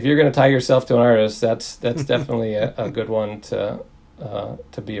tie yourself to an artist, that's definitely a good one to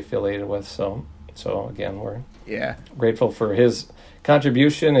be affiliated with. So again, we're grateful for his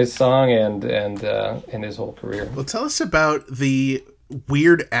contribution, his song, and his whole career. Well, tell us about the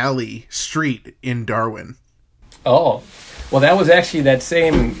Weird Alley street in Darwin. Oh, well, that was actually that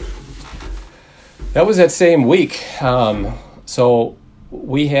same week. So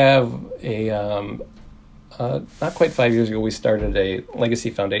we have not quite 5 years ago, we started a legacy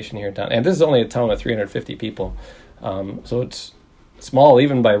foundation here in town. And this is only a town of 350 people. So it's small,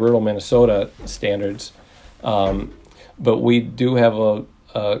 even by rural Minnesota standards. But we do have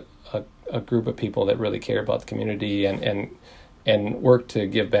a group of people that really care about the community and work to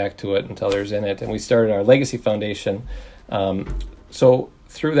give back to it until there's in it. And we started our Legacy Foundation. So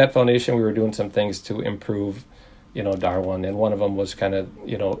through that foundation, we were doing some things to improve, Darwin. And one of them was kind of,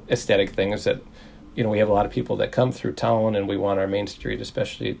 aesthetic things that, we have a lot of people that come through town, and we want our main street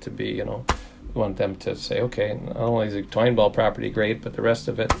especially to be, we want them to say, okay, not only is the Twine Ball property great, but the rest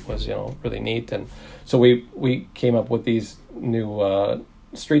of it was, really neat. And so we came up with these new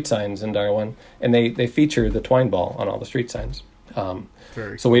street signs in Darwin, and they feature the Twine Ball on all the street signs.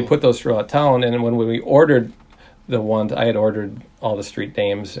 Very so cool. we put those throughout town, and when we ordered the ones, I had ordered all the street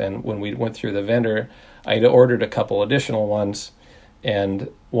names, and when we went through the vendor, I had ordered a couple additional ones, and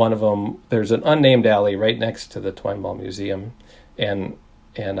one of them, there's an unnamed alley right next to the Twine Ball Museum, and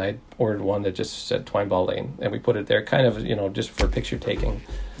I ordered one that just said Twine Ball Lane, and we put it there kind of, just for picture taking.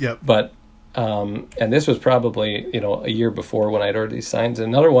 Yep. But, and this was probably, a year before when I'd ordered these signs.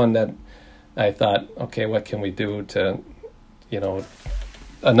 Another one that I thought, okay, what can we do to,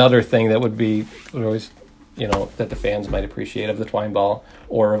 another thing that would be always, that the fans might appreciate of the Twine Ball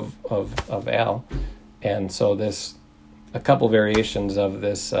or of Al. And so a couple variations of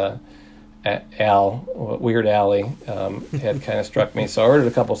this Al, Weird Alley, had kind of struck me. So I ordered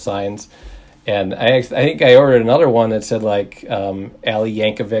a couple signs, and I think I ordered another one that said like Alley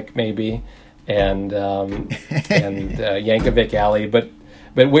Yankovic maybe, and Yankovic Alley, but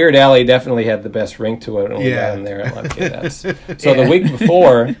Weird Alley definitely had the best ring to it when we got in there. Okay, that's so. The week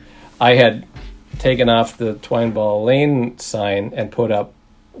before, I had taken off the Twine Ball Lane sign and put up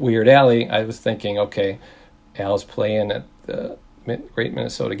Weird Alley. I was thinking, okay, Al's playing at the Great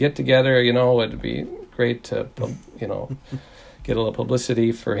Minnesota Get Together. It'd be great to get a little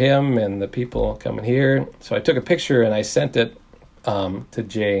publicity for him and the people coming here. So I took a picture and I sent it to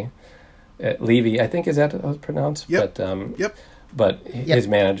Jay Levy. I think is that how it's pronounced? Yep. But but his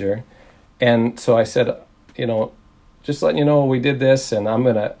manager. And so I said, just letting you know we did this, and I'm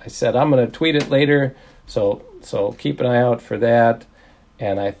gonna tweet it later. So keep an eye out for that.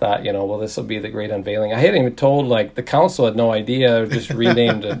 And I thought, well, this will be the great unveiling. I hadn't even told, the council had no idea. Just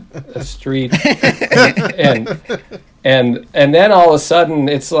renamed a street, and then all of a sudden,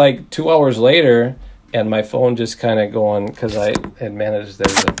 it's like 2 hours later, and my phone just kind of going, because I had managed.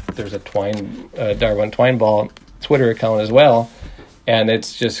 There's a Darwin Twine Ball Twitter account as well, and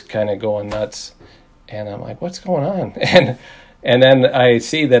it's just kind of going nuts. And I'm like, what's going on? And then I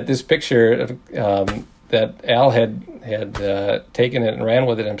see that this picture that Al had taken it and ran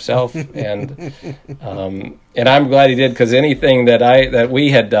with it himself, and I'm glad he did, because anything that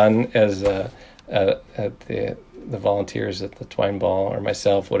we had done as at the volunteers at the Twine Ball or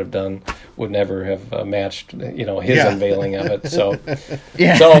myself would never have matched his unveiling of it. So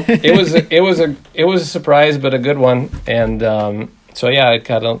Yeah. so it was a surprise, but a good one. And so yeah, it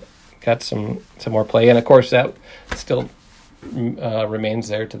got some more play, and of course that still remains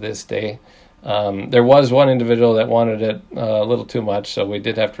there to this day. There was one individual that wanted it a little too much, so we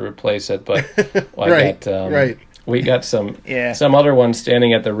did have to replace it. But Right. we got some Yeah. some other ones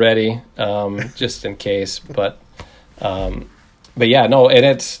standing at the ready, just in case. But yeah, no,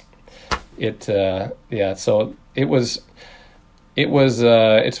 and So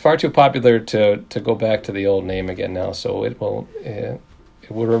it's far too popular to go back to the old name again now. So it will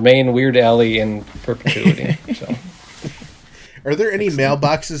remain Weird Alley in perpetuity. So. Are there any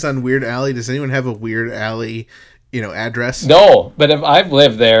mailboxes on Weird Alley? Does anyone have a Weird Alley, address? No, but if I've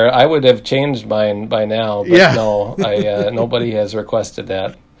lived there, I would have changed mine by now. But Yeah. no, nobody has requested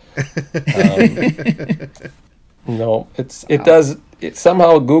that. No,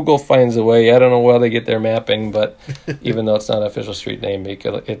 somehow Google finds a way. I don't know where they get their mapping, but even though it's not an official street name,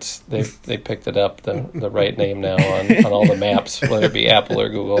 because they picked it up the right name now on all the maps, whether it be Apple or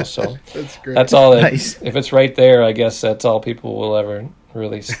Google. So That's great. that's all. Nice. If it's right there, I guess that's all people will ever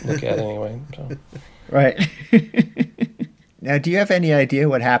really look at anyway. So. Right. Now, do you have any idea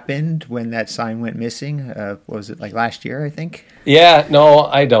what happened when that sign went missing? What was it, like last year, I think? Yeah, no,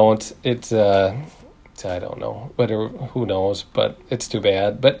 I don't. It's I don't know, who knows? But it's too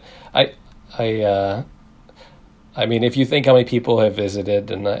bad. But I mean, if you think how many people have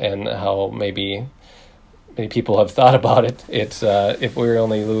visited and how maybe many people have thought about it, it's if we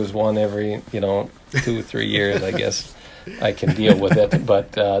only lose one every 2-3 years, I guess I can deal with it.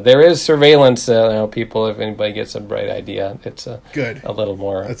 But there is surveillance. People, if anybody gets a bright idea, it's Good. a little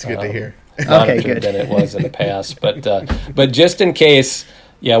more. That's good to hear. monitored Okay, good. than it was in the past. But just in case,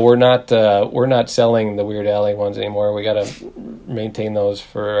 yeah, we're not selling the Weird Alley ones anymore. We got to maintain those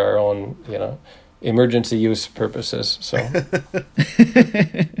for our own, emergency use purposes. So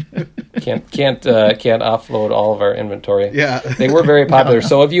can't offload all of our inventory. Yeah. They were very popular.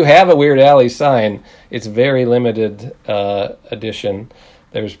 So if you have a Weird Alley sign, it's very limited edition.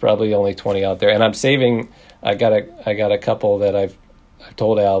 There's probably only 20 out there, and I'm saving. I got a couple that I've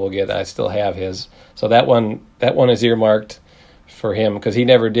told Al will get. I still have his. So that one is earmarked for him because he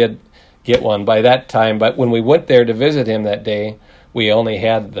never did get one by that time. But when we went there to visit him that day, we only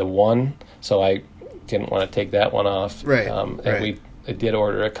had the one, so I didn't want to take that one off. Right. And right. we did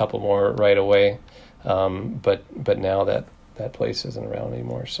order a couple more right away. But now that place isn't around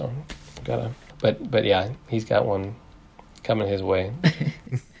anymore, so gotta. But yeah, he's got one coming his way.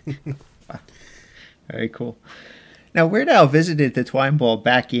 Very cool. Now, Weird Al visited the Twine Ball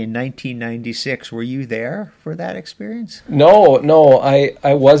back in 1996. Were you there for that experience? No,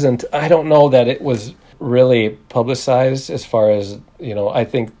 I wasn't. I don't know that it was really publicized as far as, I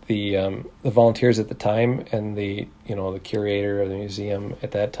think the volunteers at the time and the curator of the museum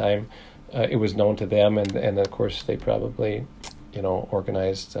at that time, it was known to them. And of course they probably,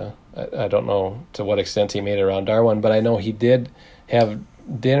 organized, I don't know to what extent he made it around Darwin, but I know he did have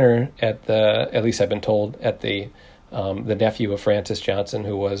dinner at least I've been told, at the nephew of Francis Johnson,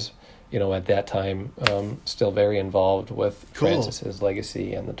 who was, at that time, still very involved with Cool. Francis's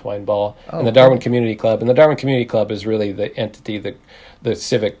legacy and the Twine Ball and the cool. Darwin Community Club. And the Darwin Community Club is really the entity, the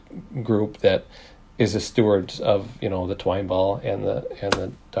civic group that is the stewards of, the Twine Ball and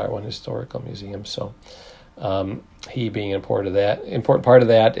the Darwin Historical Museum. So he being an important part of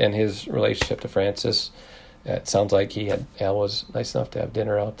that, and his relationship to Francis, it sounds like Al was nice enough to have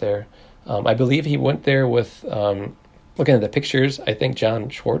dinner out there. I believe he went there with, looking at the pictures, I think John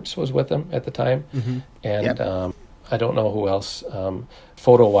Schwartz was with him at the time. Mm-hmm. And Yep. I don't know who else.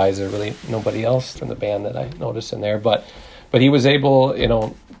 Photo-wise, there really nobody else from the band that I noticed in there. But he was able,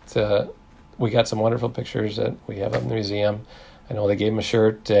 we got some wonderful pictures that we have up in the museum. I know they gave him a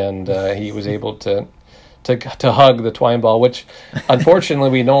shirt, and he was able to hug the Twine Ball, which unfortunately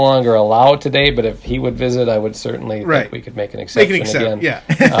we no longer allow today. But if he would visit, I would certainly Right. think we could make an exception again.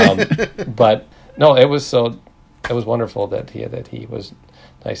 Yeah. But no, it was wonderful that he was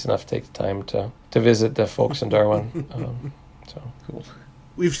nice enough to take the time to visit the folks in Darwin. So Cool.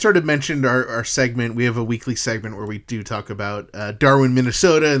 We've sort of mentioned our segment. We have a weekly segment where we do talk about Darwin,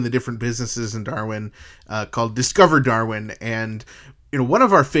 Minnesota, and the different businesses in Darwin, called Discover Darwin. And one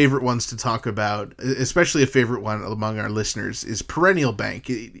of our favorite ones to talk about, especially a favorite one among our listeners, is Perennial Bank.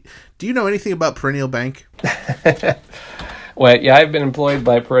 Do you know anything about Perennial Bank? well, yeah, I've been employed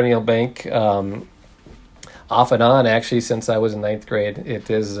by Perennial Bank off and on, actually, since I was in 9th grade. It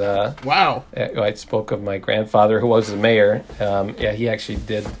is. Wow. I spoke of my grandfather, who was the mayor. He actually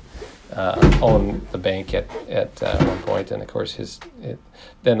did owned the bank at one point, and of course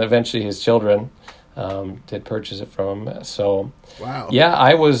then eventually his children did purchase it from him. So Wow. yeah,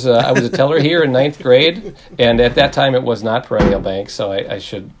 I was a teller here in 9th grade, and at that time it was not Perennial Bank, so I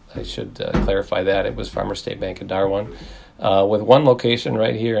should clarify that. It was Farmer State Bank of Darwin, with one location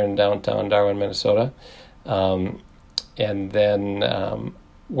right here in downtown Darwin, Minnesota, and then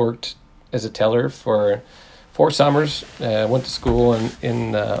worked as a teller for 4 summers. Went to school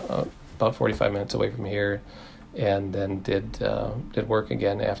in about 45 minutes away from here, and then did work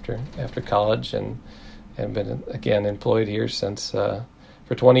again after college, and been again employed here since for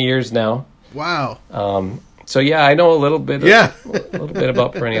 20 years now. Wow. So yeah, I know a little bit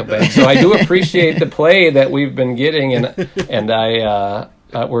about Perennial Bank. So I do appreciate the play that we've been getting, and I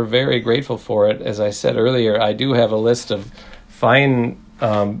we're very grateful for it. As I said earlier, I do have a list of fine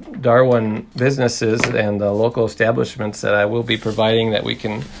Darwin businesses and local establishments that I will be providing that we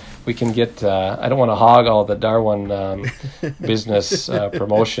can get. I don't want to hog all the Darwin business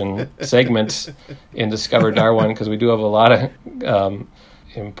promotion segments in Discover Darwin, because we do have a lot of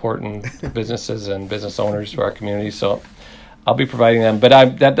important businesses and business owners to our community. So I'll be providing them,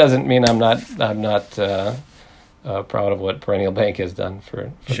 but that doesn't mean I'm not proud of what Perennial Bank has done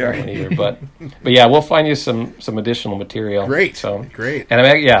for Sure. Darwin either. But yeah, we'll find you some additional material. Great. So Great.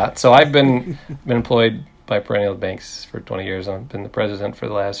 And so I've been employed by Perennial Banks for 20 years. I've been the president for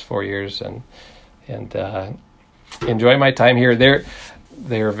the last 4 years, and enjoy my time here.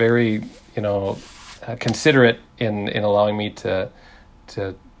 They're very considerate in allowing me to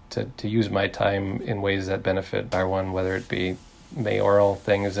use my time in ways that benefit Darwin, whether it be mayoral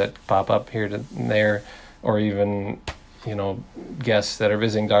things that pop up here and there, or even guests that are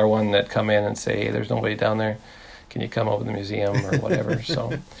visiting Darwin that come in and say, hey, there's nobody down there, can you come over to the museum or whatever.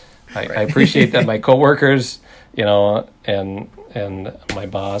 So I appreciate that my coworkers, and my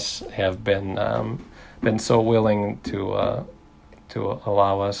boss have been so willing to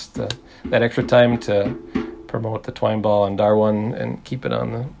allow us that extra time to promote the twine ball in Darwin and keep it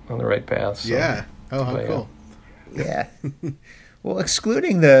on the right path. So, Yeah. Oh, how cool. Yeah. Well,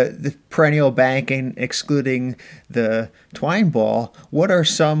 excluding the Perennial Bank and excluding the twine ball, what are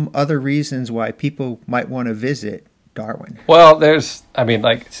some other reasons why people might want to visit Darwin? Well, like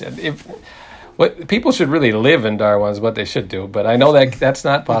I said, what people should really live in Darwin is what they should do, but I know that's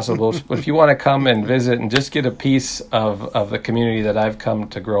not possible. But if you want to come and visit and just get a piece of the community that I've come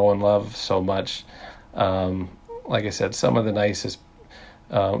to grow and love so much, like I said, some of the nicest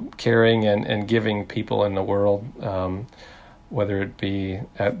caring and giving people in the world, whether it be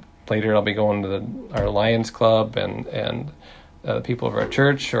later I'll be going to our Lions Club and the people of our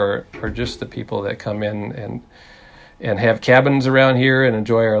church, or just the people that come in and have cabins around here and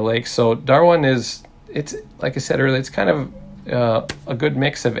enjoy our lakes. So Darwin it's like I said earlier, it's kind of a good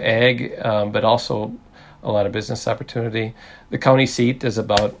mix of ag, but also a lot of business opportunity. The county seat is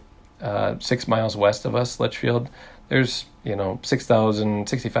about 6 miles west of us, Litchfield. There's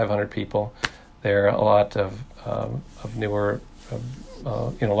 6,500 people. There are a lot of newer,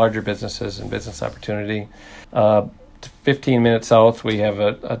 larger businesses and business opportunity. 15 minutes south, we have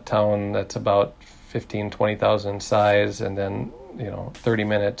a town that's about 20,000 size, and then 30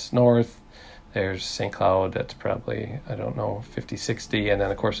 minutes north, there's St. Cloud. That's probably 50, 60, and then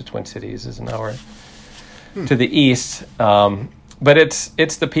of course the Twin Cities is an hour to the east. But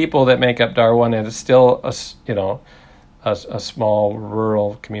it's the people that make up Darwin, and it's still a small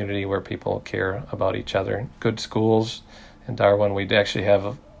rural community where people care about each other. Good schools in Darwin. We actually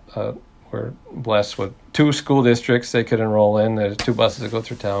have we're blessed with 2 school districts they could enroll in. There's 2 buses that go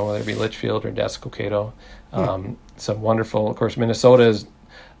through town, whether it be Litchfield or Descocato. Some wonderful, of course, Minnesota is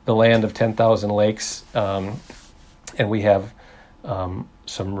the land of 10,000 lakes, and we have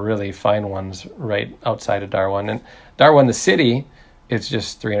some really fine ones right outside of Darwin. And Darwin, the city, it's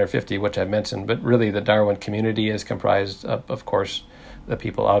just 350, which I mentioned, but really the Darwin community is comprised of course, the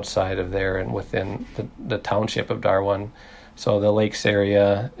people outside of there and within the township of Darwin. So the lakes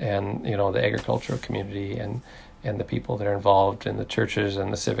area and, the agricultural community and the people that are involved in the churches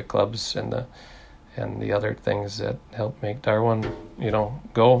and the civic clubs and the other things that help make Darwin,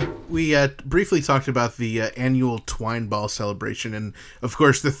 go. We briefly talked about the annual Twine Ball celebration, and of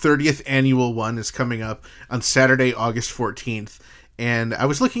course the 30th annual one is coming up on Saturday, August 14th. And I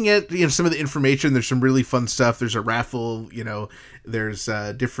was looking at some of the information. There's some really fun stuff. There's a raffle. There's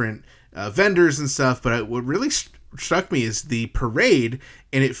different vendors and stuff. But what really struck me is the parade,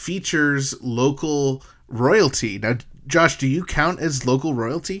 and it features local royalty. Now, Josh, do you count as local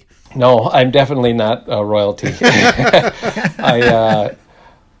royalty? No, I'm definitely not royalty. So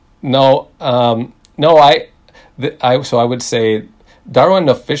I would say Darwin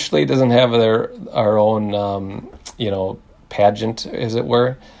officially doesn't have our own pageant, as it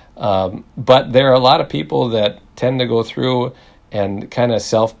were, but there are a lot of people that tend to go through and kind of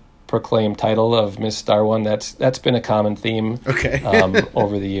self-proclaim title of Miss Darwin. That's been a common theme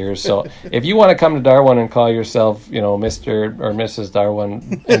over the years. So if you want to come to Darwin and call yourself, Mr. or Mrs.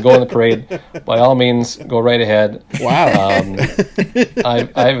 Darwin and go in the parade, by all means, go right ahead. Wow.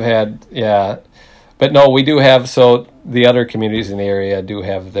 I've had, yeah. But no, we do have, so the other communities in the area do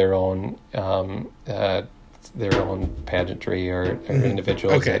have their own pageantry or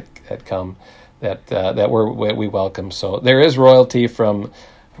individuals that come that we welcome. So there is royalty from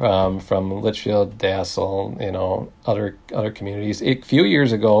Litchfield, Dassel, other communities. A few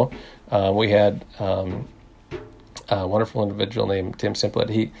years ago, we had a wonderful individual named Tim Simplet.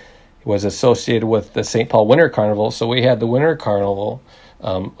 He was associated with the St. Paul Winter Carnival. So we had the Winter Carnival.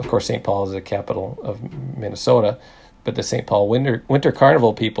 Of course, St. Paul is the capital of Minnesota, but the St. Paul Winter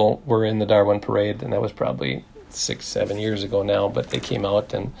Carnival people were in the Darwin Parade, and that was probably 6-7 years ago now, but they came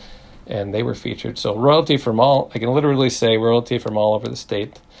out and they were featured. So royalty from I can literally say royalty from all over the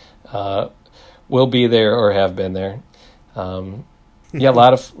state will be there or have been there. A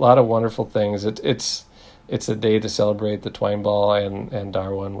lot of wonderful things. It's a day to celebrate the Twine Ball and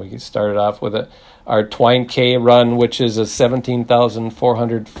Darwin. We started off with our Twine K run, which is a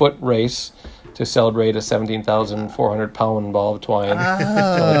 17,400 foot race to celebrate a 17,400 pound ball of twine.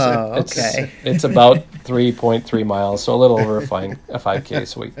 Oh, it's about 3.3 miles, so a little over a 5K.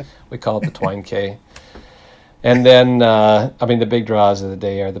 So we call it the Twine K. And then, the big draws of the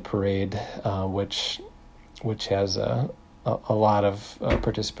day are the parade, which has a lot of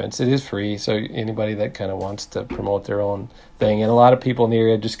participants. It is free, so anybody that kind of wants to promote their own thing, and a lot of people in the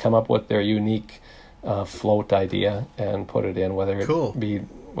area just come up with their unique float idea and put it in,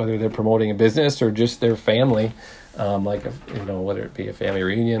 whether they're promoting a business or just their family, whether it be a family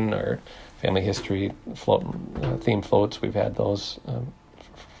reunion or family history float, themed floats. We've had those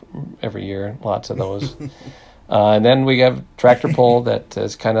every year, lots of those. And then we have tractor pull that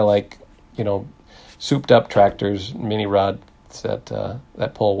is kind of like, souped up tractors, mini rods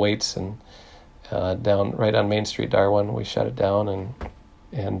that pull weights, and down right on Main Street, Darwin, we shut it down,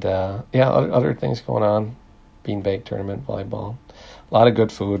 and other things going on, beanbag tournament, volleyball, a lot of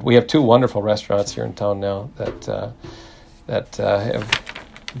good food. We have 2 wonderful restaurants here in town now that have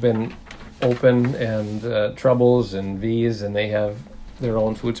been open, and Troubles and V's, and they have their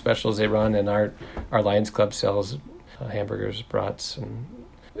own food specials they run, and our Lions Club sells hamburgers, brats,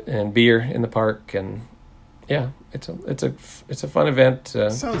 and beer in the park, and it's a fun event.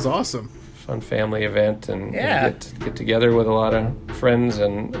 Sounds awesome. Fun family event, and get together with a lot of friends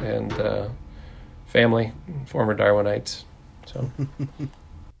and family, former Darwinites.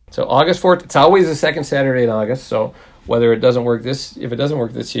 So August 4th. It's always the second Saturday in August. So if it doesn't work this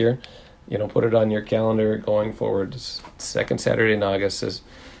year, put it on your calendar going forward. Second Saturday in August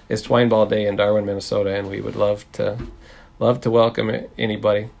is Twine Ball Day in Darwin, Minnesota, and we would love to welcome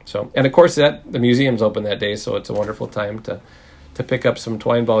anybody. So, and of course the museum's open that day, so it's a wonderful time to pick up some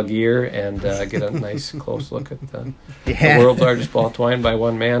twine ball gear and get a nice close look at the world's largest ball twine by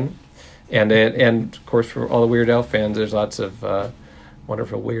one man. And of course, for all the Weird Al fans, there's lots of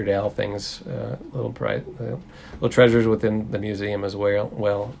wonderful Weird Al things, little treasures within the museum as well.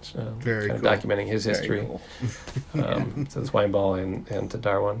 Very cool. Documenting his history to the Twine Ball and to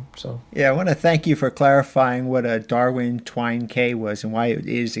Darwin. So I want to thank you for clarifying what a Darwin Twine K was and why it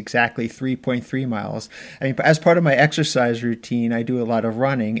is exactly 3.3 miles. As part of my exercise routine, I do a lot of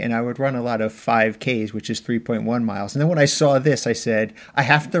running, and I would run a lot of 5Ks, which is 3.1 miles. And then when I saw this, I said, I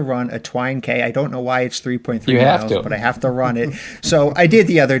have to run a Twine K. I don't know why it's 3.3 miles, but I have to run it. So I did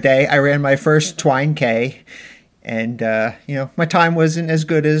the other day. I ran my first Twine K. And, my time wasn't as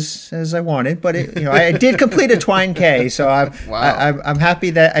good as I wanted, but I did complete a Twine K. So I'm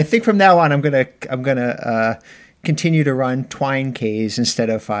happy that I think from now on, I'm going to continue to run Twine Ks instead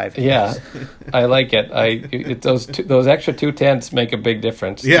of 5Ks. Yeah, I like it. Those extra 2 tenths make a big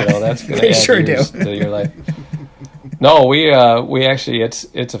difference. Yeah, that's going to add sure years to your life. No, we actually,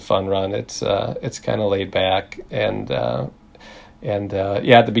 it's a fun run. It's kind of laid back, and at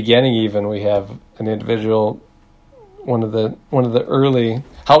the beginning even we have an individual. One of the early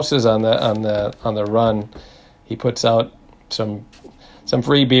houses on the run, he puts out some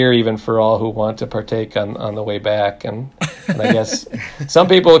free beer even for all who want to partake on the way back, and I guess some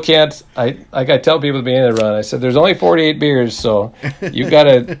people can't. I tell people at the beginning of the run, I said there's only 48 beers, so you got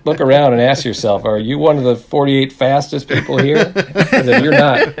to look around and ask yourself, are you one of the 48 fastest people here? Because if you're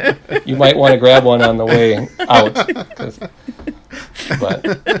not, you might want to grab one on the way out.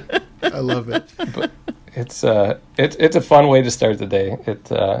 But I love it. it's a fun way to start the day.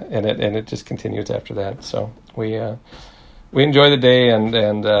 It just continues after that. So we enjoy the day, and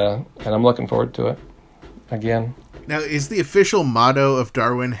I'm looking forward to it again. Now, is the official motto of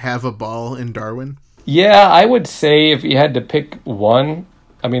Darwin "Have a ball in Darwin"? Yeah, I would say if you had to pick one,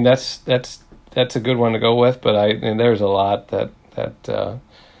 I mean that's a good one to go with. But there's a lot that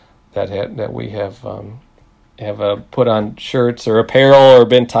we have put on shirts or apparel or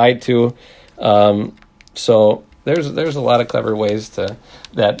been tied to. So there's a lot of clever ways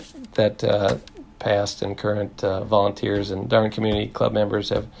that past and current volunteers and Darwin Community Club members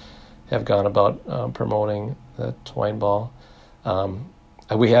have gone about promoting the twine ball.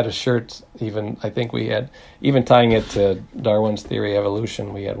 We had a shirt, even tying it to Darwin's theory of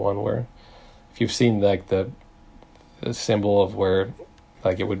evolution. We had one where, if you've seen like the symbol of where,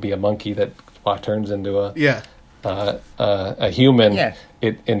 like it would be a monkey that turns into a human. Yeah.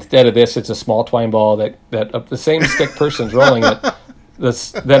 Instead of this, it's a small twine ball that the same stick person's rolling it.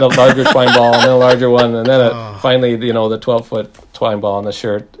 Then a larger twine ball, and then a larger one, and then finally, the 12-foot twine ball on the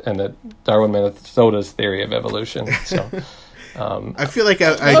shirt, and the Darwin Minnesota's theory of evolution. So, I feel like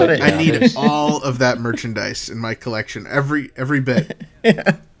I need all of that merchandise in my collection, every bit.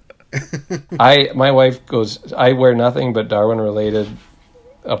 My wife goes, I wear nothing but Darwin related,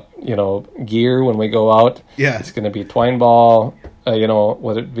 gear when we go out. Yeah, it's going to be twine ball.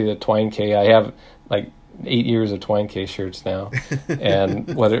 Whether it be the twine K, I have like 8 years of twine K shirts now,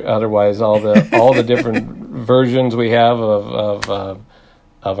 and whether otherwise all the different versions we have of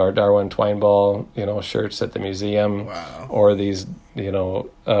our Darwin twine ball shirts at the museum. Wow. Or these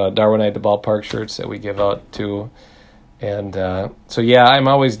Darwinite the ballpark shirts that we give out too. And so yeah, I'm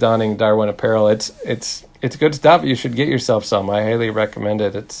always donning Darwin apparel. It's good stuff. You should get yourself some. I highly recommend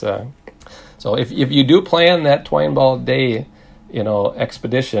it. It's so if you do plan that twine ball day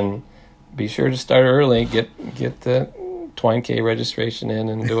expedition, be sure to start early. Get the twine K registration in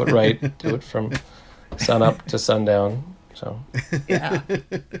and do it right. Do it from sun up to sundown. So Yeah.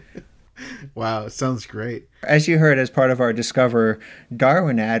 Wow, it sounds great. As you heard as part of our Discover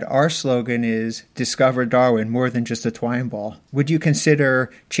Darwin ad, our slogan is Discover Darwin, more than just a twine ball. Would you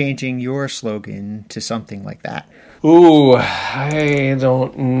consider changing your slogan to something like that? Ooh, I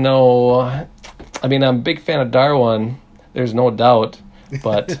don't know. I mean, I'm a big fan of Darwin. There's no doubt,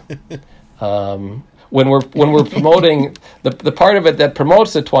 but when we're promoting the part of it that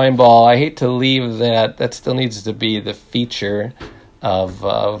promotes the twine ball, I hate to leave that still needs to be the feature of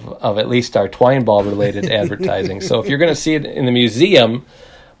at least our twine ball related advertising. So if you're going to see it in the museum,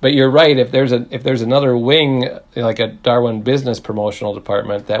 but you're right, if there's another wing like a Darwin business promotional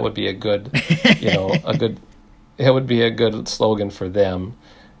department, that would be a good it would be a good slogan for them,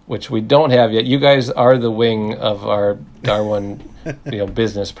 which we don't have yet. You guys are the wing of our Darwin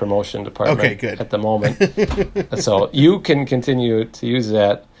business promotion department. Okay, good. At the moment. So you can continue to use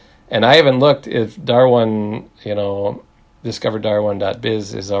that. And I haven't looked if Darwin,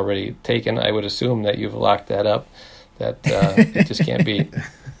 discoverdarwin.biz is already taken. I would assume that you've locked that up, that it just can't be,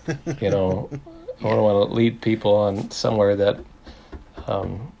 I don't want to lead people on somewhere that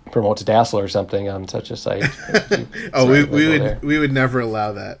promotes Dassler or something on such a site. We would never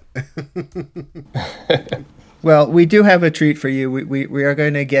allow that. Well, we do have a treat for you. We are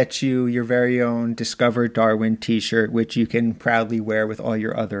going to get you your very own Discover Darwin t-shirt, which you can proudly wear with all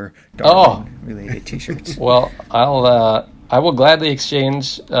your other Darwin-related t-shirts. Well, I will gladly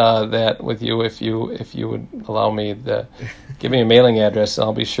exchange that with you if you would allow me give me a mailing address.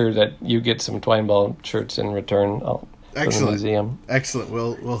 I'll be sure that you get some twine ball shirts in return. Excellent. From the museum. Excellent.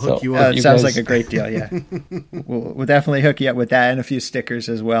 We'll hook you up. It sounds like a great deal. Yeah, we'll definitely hook you up with that and a few stickers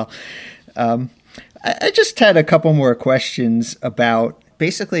as well. I just had a couple more questions about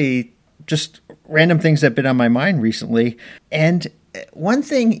basically just random things that have been on my mind recently. And one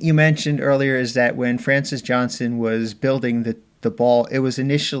thing you mentioned earlier is that when Francis Johnson was building the ball, it was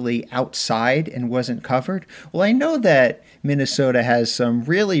initially outside and wasn't covered. Well, I know that Minnesota has some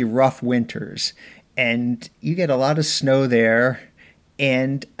really rough winters, and you get a lot of snow there.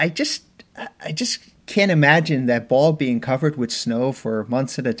 And I just can't imagine that ball being covered with snow for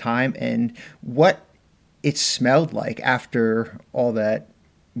months at a time, and what it smelled like after all that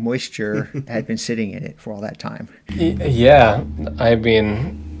moisture had been sitting in it for all that time. Yeah, I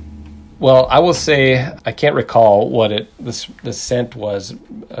mean, well, I will say I can't recall what the scent was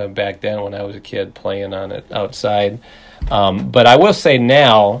back then when I was a kid playing on it outside. But I will say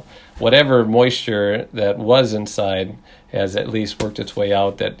now, whatever moisture that was inside has at least worked its way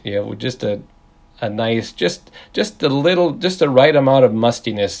out. That with just a a nice, just the right amount of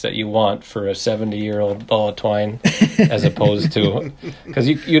mustiness that you want for a 70-year-old ball of twine, as opposed to, because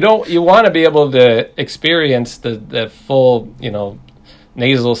you want to be able to experience the full,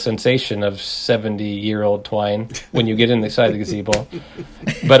 nasal sensation of 70-year-old twine when you get inside the gazebo,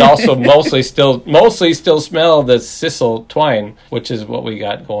 but also mostly still smell the sisal twine, which is what we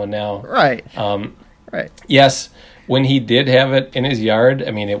got going now. Right. Right. Yes, when he did have it in his yard,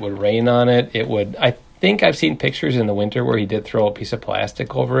 I mean, it would rain on it. I think I've seen pictures in the winter where he did throw a piece of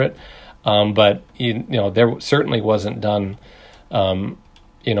plastic over it, but there certainly wasn't done,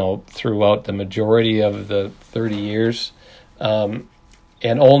 throughout the majority of the 30 years.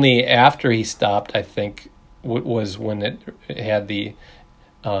 And only after he stopped, I think, was when it had the,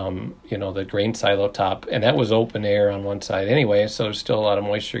 the grain silo top, and that was open air on one side anyway, so there's still a lot of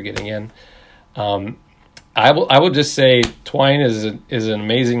moisture getting in. I will just say twine is an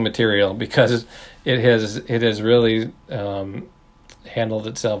amazing material because it has really handled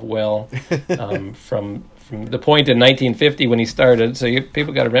itself well from the point in 1950 when he started. So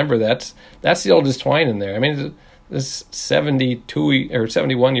people got to remember that's the oldest twine in there. I mean, this 72 or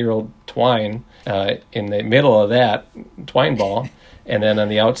 71-year-old twine in the middle of that twine ball, and then on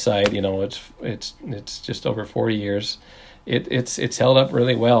the outside, it's just over 40 years. It's held up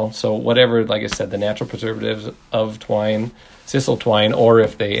really well. So whatever, like I said, the natural preservatives of twine, sisal twine, or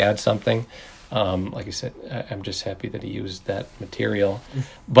if they add something, like I said, I'm just happy that he used that material.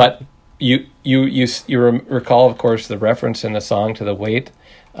 But you recall, of course, the reference in the song to the weight.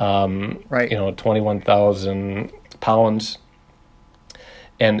 Right. 21,000 pounds,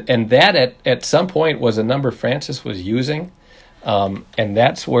 and that at some point was a number Francis was using, and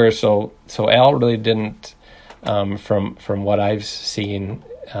that's where so Al really didn't, from what I've seen,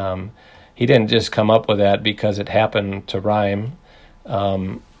 he didn't just come up with that because it happened to rhyme,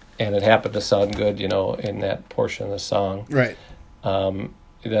 and it happened to sound good, in that portion of the song. Right.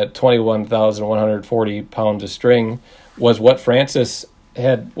 That 21,140 pounds of string was what Francis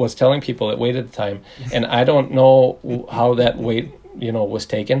was telling people that weight at the time, and I don't know how that weight was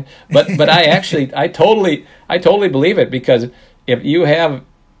taken, but I totally believe it, because if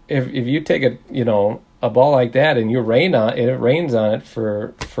you take a ball like that and it rains on it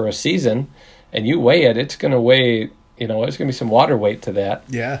for a season, and you weigh it, it's going to weigh it's going to be some water weight to that.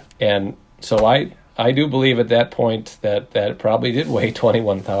 Yeah. And so I do believe at that point that it probably did weigh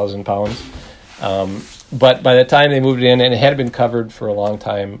 21,000 pounds. But by the time they moved in, and it had been covered for a long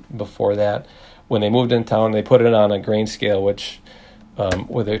time before that, when they moved in town, they put it on a grain scale, which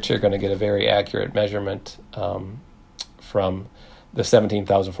you're going to get a very accurate measurement from the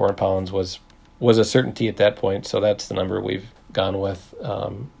 17,400 pounds was a certainty at that point. So that's the number we've gone with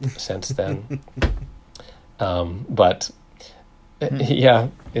since then. But yeah,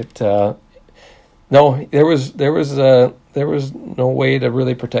 no, there was no way to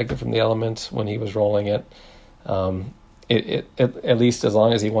really protect it from the elements when he was rolling it. At least as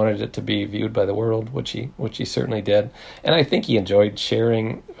long as he wanted it to be viewed by the world, which he certainly did. And I think he enjoyed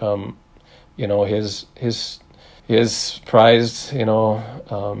sharing, his prized,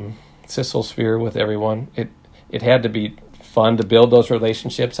 sisal sphere with everyone. It had to be fun to build those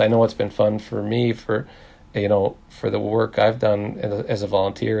relationships. I know it's been fun for me for the work I've done as a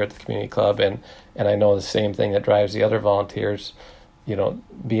volunteer at the community club, and I know the same thing that drives the other volunteers,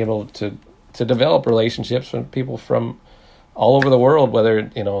 be able to develop relationships with people from all over the world,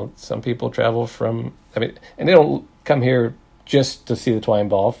 whether, some people travel from, and they don't come here just to see the twine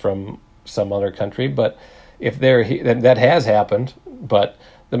ball from some other country, but if they're here, that has happened, but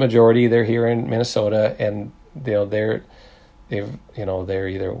the majority, they're here in Minnesota, and, they're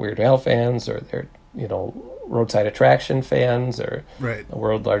either Weird Al fans, or they're, roadside attraction fans, or right. the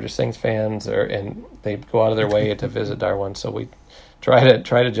World's Largest Things fans, and they go out of their way to visit Darwin. So we try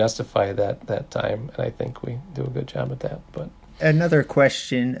to justify that time, and I think we do a good job at that. But another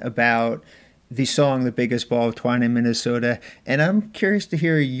question about the song "The Biggest Ball of Twine in Minnesota," and I'm curious to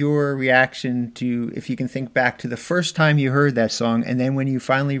hear your reaction to, if you can think back to the first time you heard that song, and then when you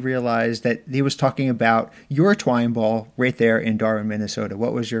finally realized that he was talking about your twine ball right there in Darwin, Minnesota.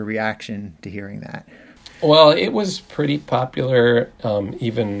 What was your reaction to hearing that? Well, it was pretty popular,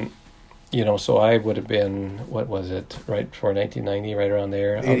 even, so I would have been, what was it, right before 1990, right around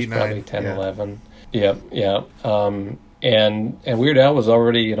there. I was probably 10, yeah. 11. Yeah. And Weird Al was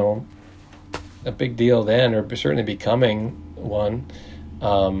already, a big deal then, or certainly becoming one,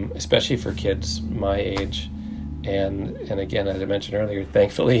 especially for kids my age. And again, as I mentioned earlier,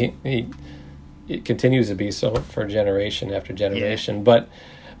 thankfully, it continues to be so for generation after generation. Yeah.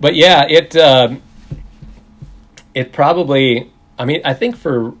 But yeah, it probably, I think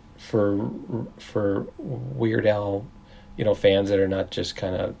for for Weird Al, fans that are not just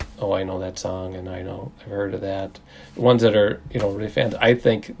kind of, oh, I know that song and I've heard of that. Ones that are, really fans. I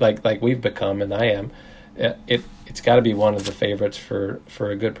think like we've become, and I am, it's got to be one of the favorites for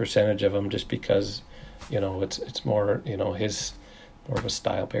a good percentage of them, just because, it's more, his more of a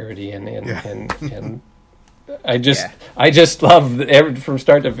style parody and I just love from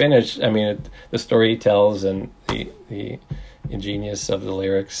start to finish. I mean, the story he tells and the ingenious of the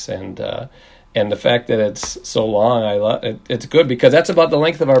lyrics and the fact that it's so long. I love it. It's good because that's about the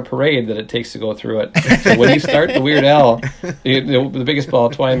length of our parade that it takes to go through it. So when you start the Weird Al, the Biggest Ball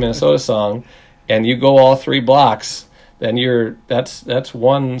of Twine, Minnesota song, and you go all 3 blocks, then that's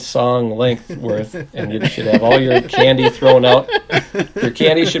one song length worth, and you should have all your candy thrown out. Your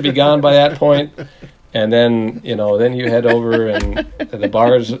candy should be gone by that point. And then, then you head over and the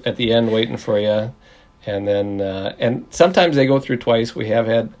bar's at the end waiting for you. And then, and sometimes they go through twice. We have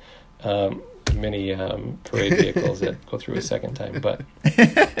had many parade vehicles that go through a second time. But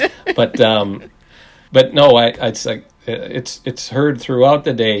no, it's like, it's heard throughout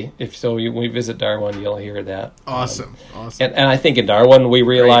the day. When we visit Darwin, you'll hear that. Awesome. And I think in Darwin, we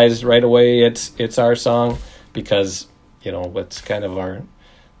realized right away it's our song because, it's kind of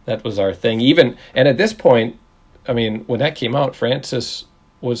that was our thing. And at this point, I mean, when that came out, Francis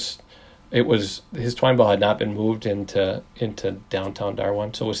his twine ball had not been moved into downtown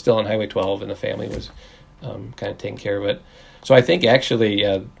Darwin, so it was still on Highway 12, and the family was kind of taking care of it. So I think actually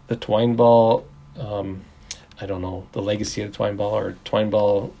the twine ball, I don't know, the legacy of the twine ball or twine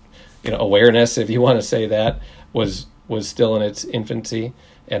ball, awareness, if you want to say that, was still in its infancy,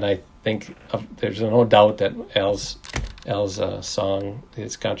 and I think there's no doubt that Al's song,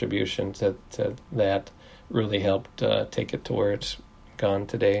 his contribution to that, really helped take it to where it's gone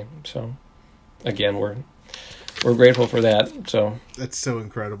today. So again, we're grateful for that. So that's so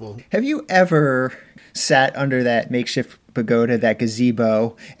incredible. Have you ever sat under that makeshift pagoda, that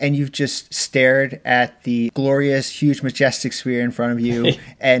gazebo, and you've just stared at the glorious, huge, majestic sphere in front of you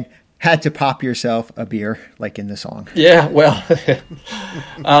and had to pop yourself a beer like in the song? Yeah, well,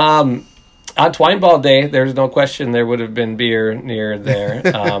 on Twine Ball Day, there's no question there would have been beer near there.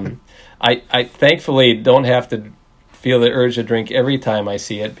 I thankfully don't have to feel the urge to drink every time I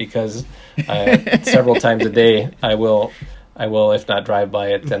see it, because several times a day I will, if not drive by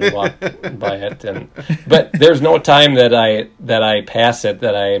it, then walk by it. But there's no time that I pass it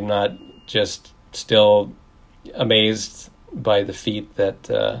that I am not just still amazed by the feat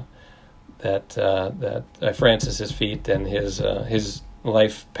that Francis's feat and his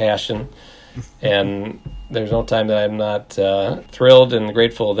life passion. And there's no time that I'm not thrilled and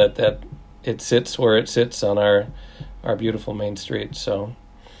grateful that it sits where it sits on our beautiful Main Street. So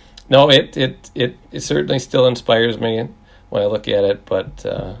no, it certainly still inspires me when I look at it, but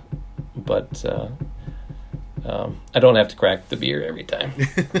I don't have to crack the beer every time.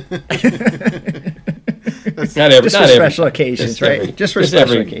 Just for special occasions, right? Just for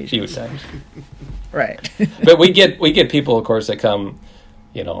special occasions. Few times. Right. But we get people, of course, that come,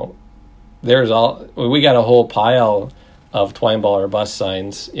 we got a whole pile of twine ball or bus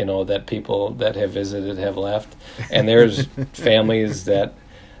signs, that people that have visited have left. And there's families that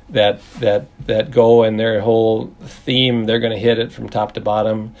go, and their whole theme, they're going to hit it from top to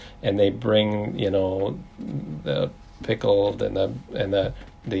bottom, and they bring, the pickled and the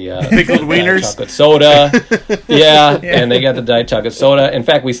pickled wieners, chocolate soda, yeah, and they got the diet chocolate soda. In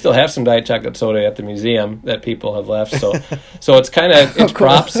fact, we still have some diet chocolate soda at the museum that people have left. So it's kind of cool.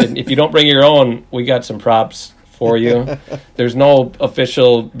 Props, and if you don't bring your own, we got some props for you. There's no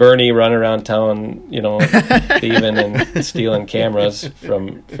official Bernie run around town, thieving and stealing cameras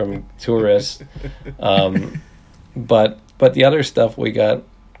from tourists. But the other stuff we got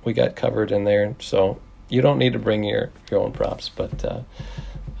covered in there. So you don't need to bring your own props, but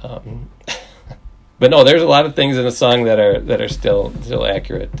no, there's a lot of things in the song that are still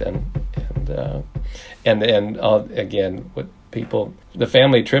accurate and again, what people, the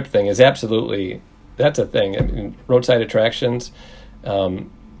family trip thing is absolutely, that's a thing. I mean, roadside attractions,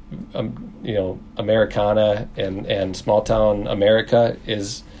 Americana and small town America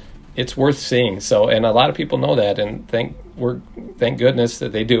it's worth seeing. So, and a lot of people know that, and thank goodness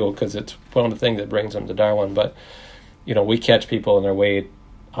that they do, because it's one of the things that brings them to Darwin. But we catch people on their way.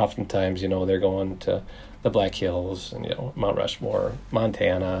 Oftentimes, they're going to the Black Hills and Mount Rushmore,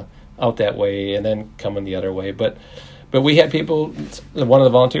 Montana, out that way, and then coming the other way. But we had people. One of the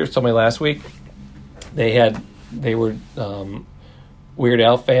volunteers told me last week they were Weird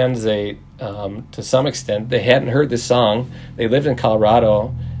Al fans. They to some extent they hadn't heard this song. They lived in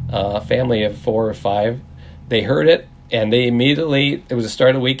Colorado. A family of 4 or 5. They heard it And they immediately, it was the start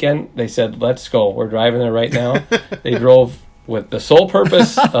of the weekend, they said, let's go. We're driving there right now. They drove with the sole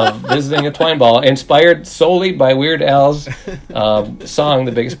purpose of visiting a twine ball, inspired solely by Weird Al's song,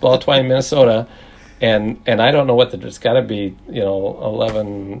 The Biggest Ball of Twine in Minnesota. And I don't know what it's got to be,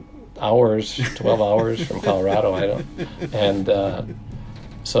 11 hours, 12 hours from Colorado. And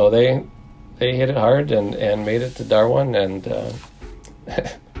so they hit it hard and made it to Darwin. And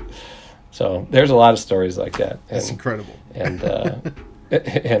so there's a lot of stories like that. That's incredible. And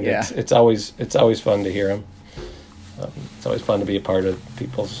yeah. it's always fun to hear them. It's always fun to be a part of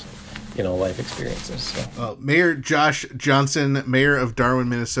people's life experiences. So. Mayor Josh Johnson, Mayor of Darwin,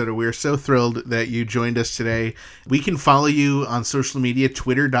 Minnesota, we are so thrilled that you joined us today. We can follow you on social media,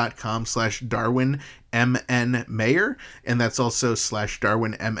 twitter.com/DarwinMNMayor, and that's also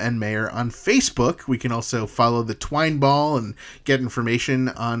 /DarwinMNMayor on Facebook. We can also follow the Twine Ball and get information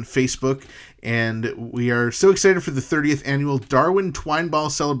on Facebook. And we are so excited for the 30th annual Darwin Twine Ball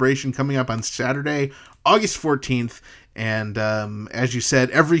celebration coming up on Saturday, August 14th. And as you said,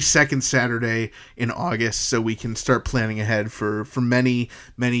 every second Saturday in August, so we can start planning ahead for many,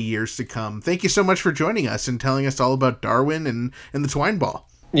 many years to come. Thank you so much for joining us and telling us all about Darwin and the Twine Ball.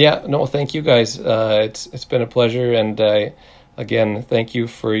 Yeah, no, thank you guys. It's been a pleasure, and again, thank you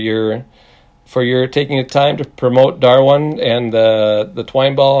for your taking the time to promote Darwin and the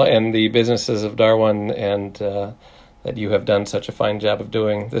Twine Ball and the businesses of Darwin, and that you have done such a fine job of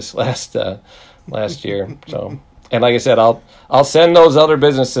doing this last year. So. And like I said, I'll send those other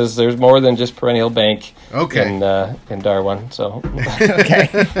businesses. There's more than just Perennial Bank in Darwin. So okay.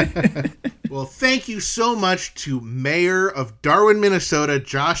 Well, thank you so much to Mayor of Darwin, Minnesota,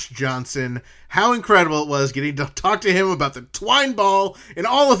 Josh Johnson. How incredible it was getting to talk to him about the Twine Ball and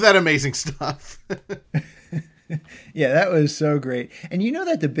all of that amazing stuff. Yeah, that was so great. And you know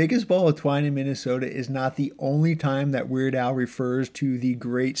that the biggest ball of twine in Minnesota is not the only time that Weird Al refers to the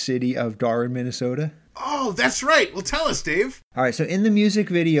great city of Darwin, Minnesota? Oh, that's right. Well, tell us, Dave. All right, so in the music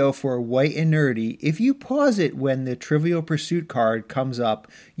video for White and Nerdy, if you pause it when the Trivial Pursuit card comes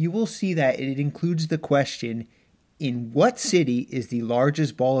up, you will see that it includes the question, in what city is the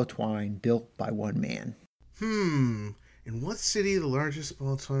largest ball of twine built by one man? In what city the largest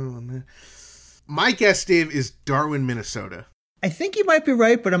ball of twine by one man? My guess, Dave, is Darwin, Minnesota. I think you might be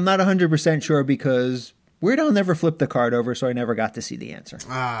right, but I'm not 100% sure because Weird Al never flipped the card over, so I never got to see the answer.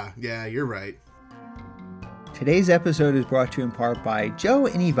 Yeah, you're right. Today's episode is brought to you in part by Joe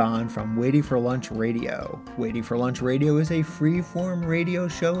and Yvonne from Waiting for Lunch Radio. Waiting for Lunch Radio is a free-form radio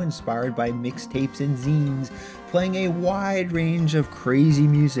show inspired by mixtapes and zines, playing a wide range of crazy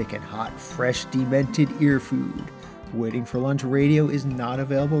music and hot, fresh, demented ear food. Waiting for Lunch Radio is not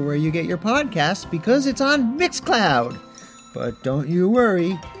available where you get your podcasts because it's on Mixcloud. But don't you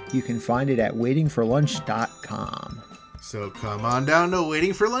worry, you can find it at waitingforlunch.com. So come on down to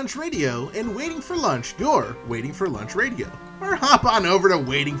Waiting for Lunch Radio and Waiting for Lunch, your Waiting for Lunch Radio. Or hop on over to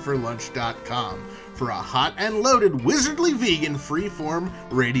waitingforlunch.com for a hot and loaded wizardly vegan freeform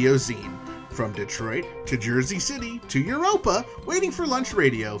radio zine. From Detroit to Jersey City to Europa, Waiting for Lunch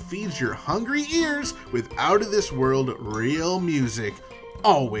Radio feeds your hungry ears with out-of-this-world real music,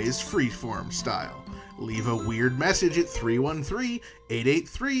 always freeform style. Leave a weird message at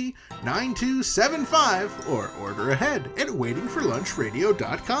 313-883-9275 or order ahead at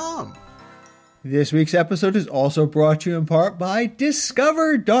waitingforlunchradio.com. This week's episode is also brought to you in part by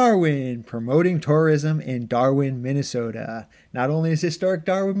Discover Darwin, promoting tourism in Darwin, Minnesota. Not only is historic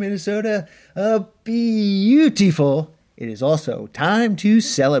Darwin, Minnesota beautiful, it is also time to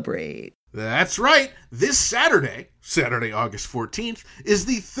celebrate. That's right. This Saturday, August 14th, is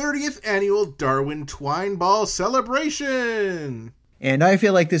the 30th annual Darwin Twine Ball celebration. And I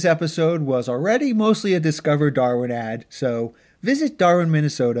feel like this episode was already mostly a Discover Darwin ad, so visit Darwin,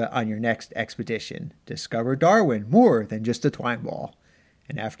 Minnesota on your next expedition. Discover Darwin, more than just a twine ball.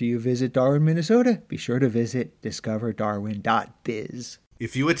 And after you visit Darwin, Minnesota, be sure to visit discoverdarwin.biz.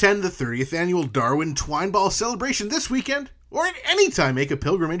 If you attend the 30th annual Darwin Twine Ball celebration this weekend, or at any time make a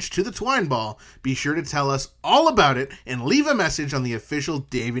pilgrimage to the Twine Ball, be sure to tell us all about it and leave a message on the official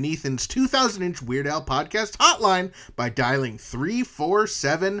Dave and Ethan's 2000-inch Weird Al podcast hotline by dialing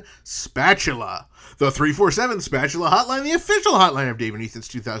 347-SPATULA. The 347 Spatula hotline, the official hotline of Dave and Ethan's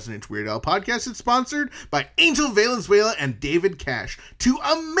 2000-inch Weird Al podcast, is sponsored by Angel Valenzuela and David Cash, two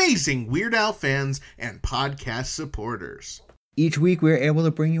amazing Weird Al fans and podcast supporters. Each week, we're able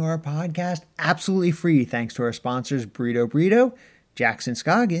to bring you our podcast absolutely free thanks to our sponsors Burrito, Jackson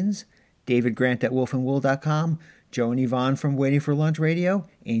Scoggins, David Grant at wolfandwool.com, Joe and Yvonne from Waiting for Lunch Radio,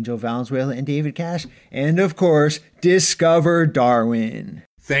 Angel Valenzuela and David Cash, and of course, Discover Darwin.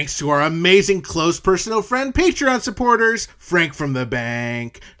 Thanks to our amazing close personal friend Patreon supporters, Frank from the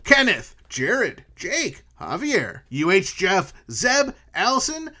Bank, Kenneth, Jared, Jake, Javier, UH Jeff, Zeb,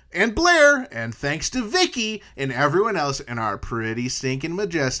 Allison, and Blair, and thanks to Vicky and everyone else in our pretty stinking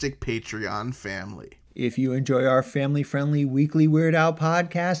majestic Patreon family. If you enjoy our family-friendly weekly Weird Al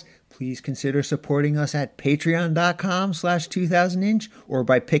podcast, please consider supporting us at patreon.com/2000inch or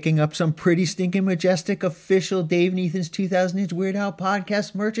by picking up some pretty stinking majestic official Dave and Ethan's 2000inch Weird Al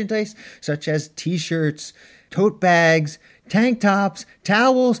podcast merchandise, such as t-shirts, tote bags, tank tops,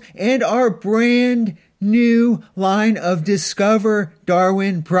 towels, and our brand new line of Discover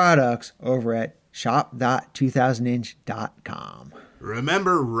Darwin products over at shop.2000inch.com.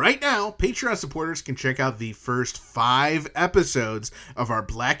 Remember, right now, Patreon supporters can check out the first 5 episodes of our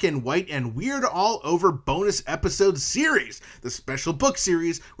Black and White and Weird All Over bonus episode series, the special book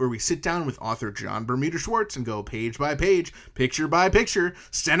series where we sit down with author John Bermuda Schwartz and go page by page, picture by picture,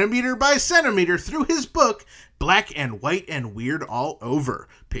 centimeter by centimeter through his book, Black and White and Weird All Over.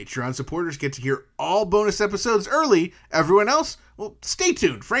 Patreon supporters get to hear all bonus episodes early. Everyone else, well, stay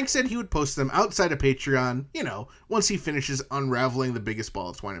tuned. Frank said he would post them outside of Patreon, once he finishes unraveling the biggest ball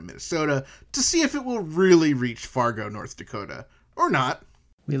of twine in Minnesota to see if it will really reach Fargo, North Dakota, or not.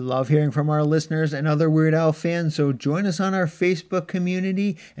 We love hearing from our listeners and other Weird Al fans, so join us on our Facebook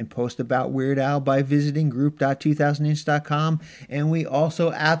community and post about Weird Al by visiting group.2000inch.com. And we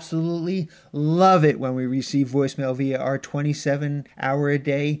also absolutely love it when we receive voicemail via our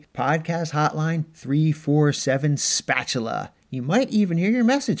 27-hour-a-day podcast hotline 347 Spatula. You might even hear your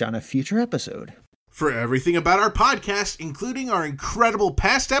message on a future episode. For everything about our podcast, including our incredible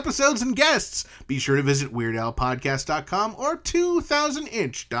past episodes and guests, be sure to visit WeirdAlPodcast.com or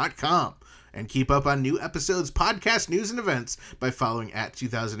 2000inch.com. And keep up on new episodes, podcast news, and events by following at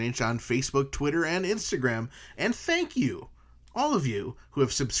 2000inch on Facebook, Twitter, and Instagram. And thank you, all of you who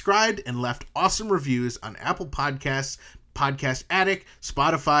have subscribed and left awesome reviews on Apple Podcasts, Podcast Addict,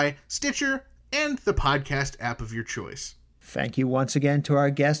 Spotify, Stitcher, and the podcast app of your choice. Thank you once again to our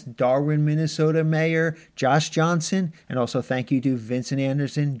guest, Darwin, Minnesota Mayor Josh Johnson, and also thank you to Vincent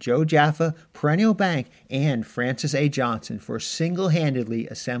Anderson, Joe Jaffa, Perennial Bank, and Francis A. Johnson for single-handedly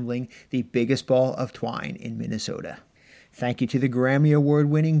assembling the biggest ball of twine in Minnesota. Thank you to the Grammy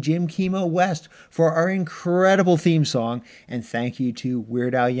Award-winning Jim Kimo West for our incredible theme song, and thank you to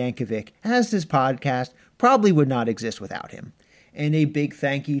Weird Al Yankovic, as this podcast probably would not exist without him. And a big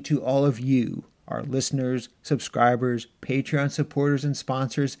thank you to all of you, our listeners, subscribers, Patreon supporters and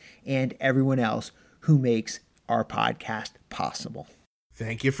sponsors, and everyone else who makes our podcast possible.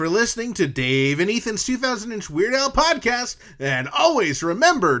 Thank you for listening to Dave and Ethan's 2000inch Weird Al podcast, and always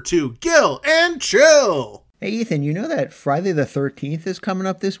remember to gill and chill. Hey Ethan, you know that Friday the 13th is coming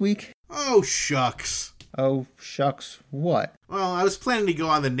up this week? Oh, shucks. Oh, shucks, what? Well, I was planning to go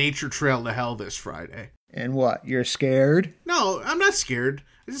on the nature trail to hell this Friday. And what, you're scared? No, I'm not scared.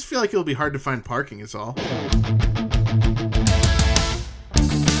 I just feel like it'll be hard to find parking is all.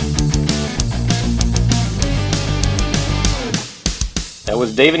 That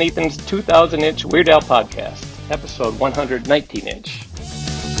was Dave and Ethan's 2000-inch Weird Al podcast, episode 119-inch.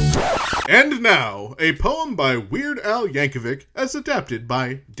 And now, a poem by Weird Al Yankovic as adapted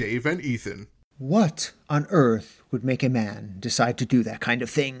by Dave and Ethan. What on earth would make a man decide to do that kind of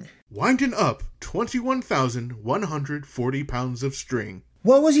thing? Winding up 21,140 pounds of string.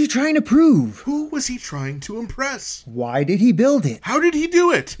 What was he trying to prove? Who was he trying to impress? Why did he build it? How did he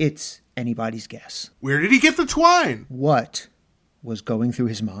do it? It's anybody's guess. Where did he get the twine? What was going through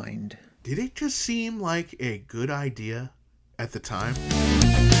his mind? Did it just seem like a good idea at the time?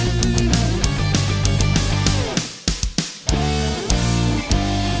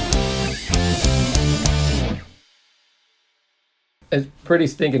 It's pretty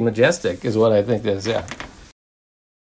stinking majestic is what I think it is, yeah.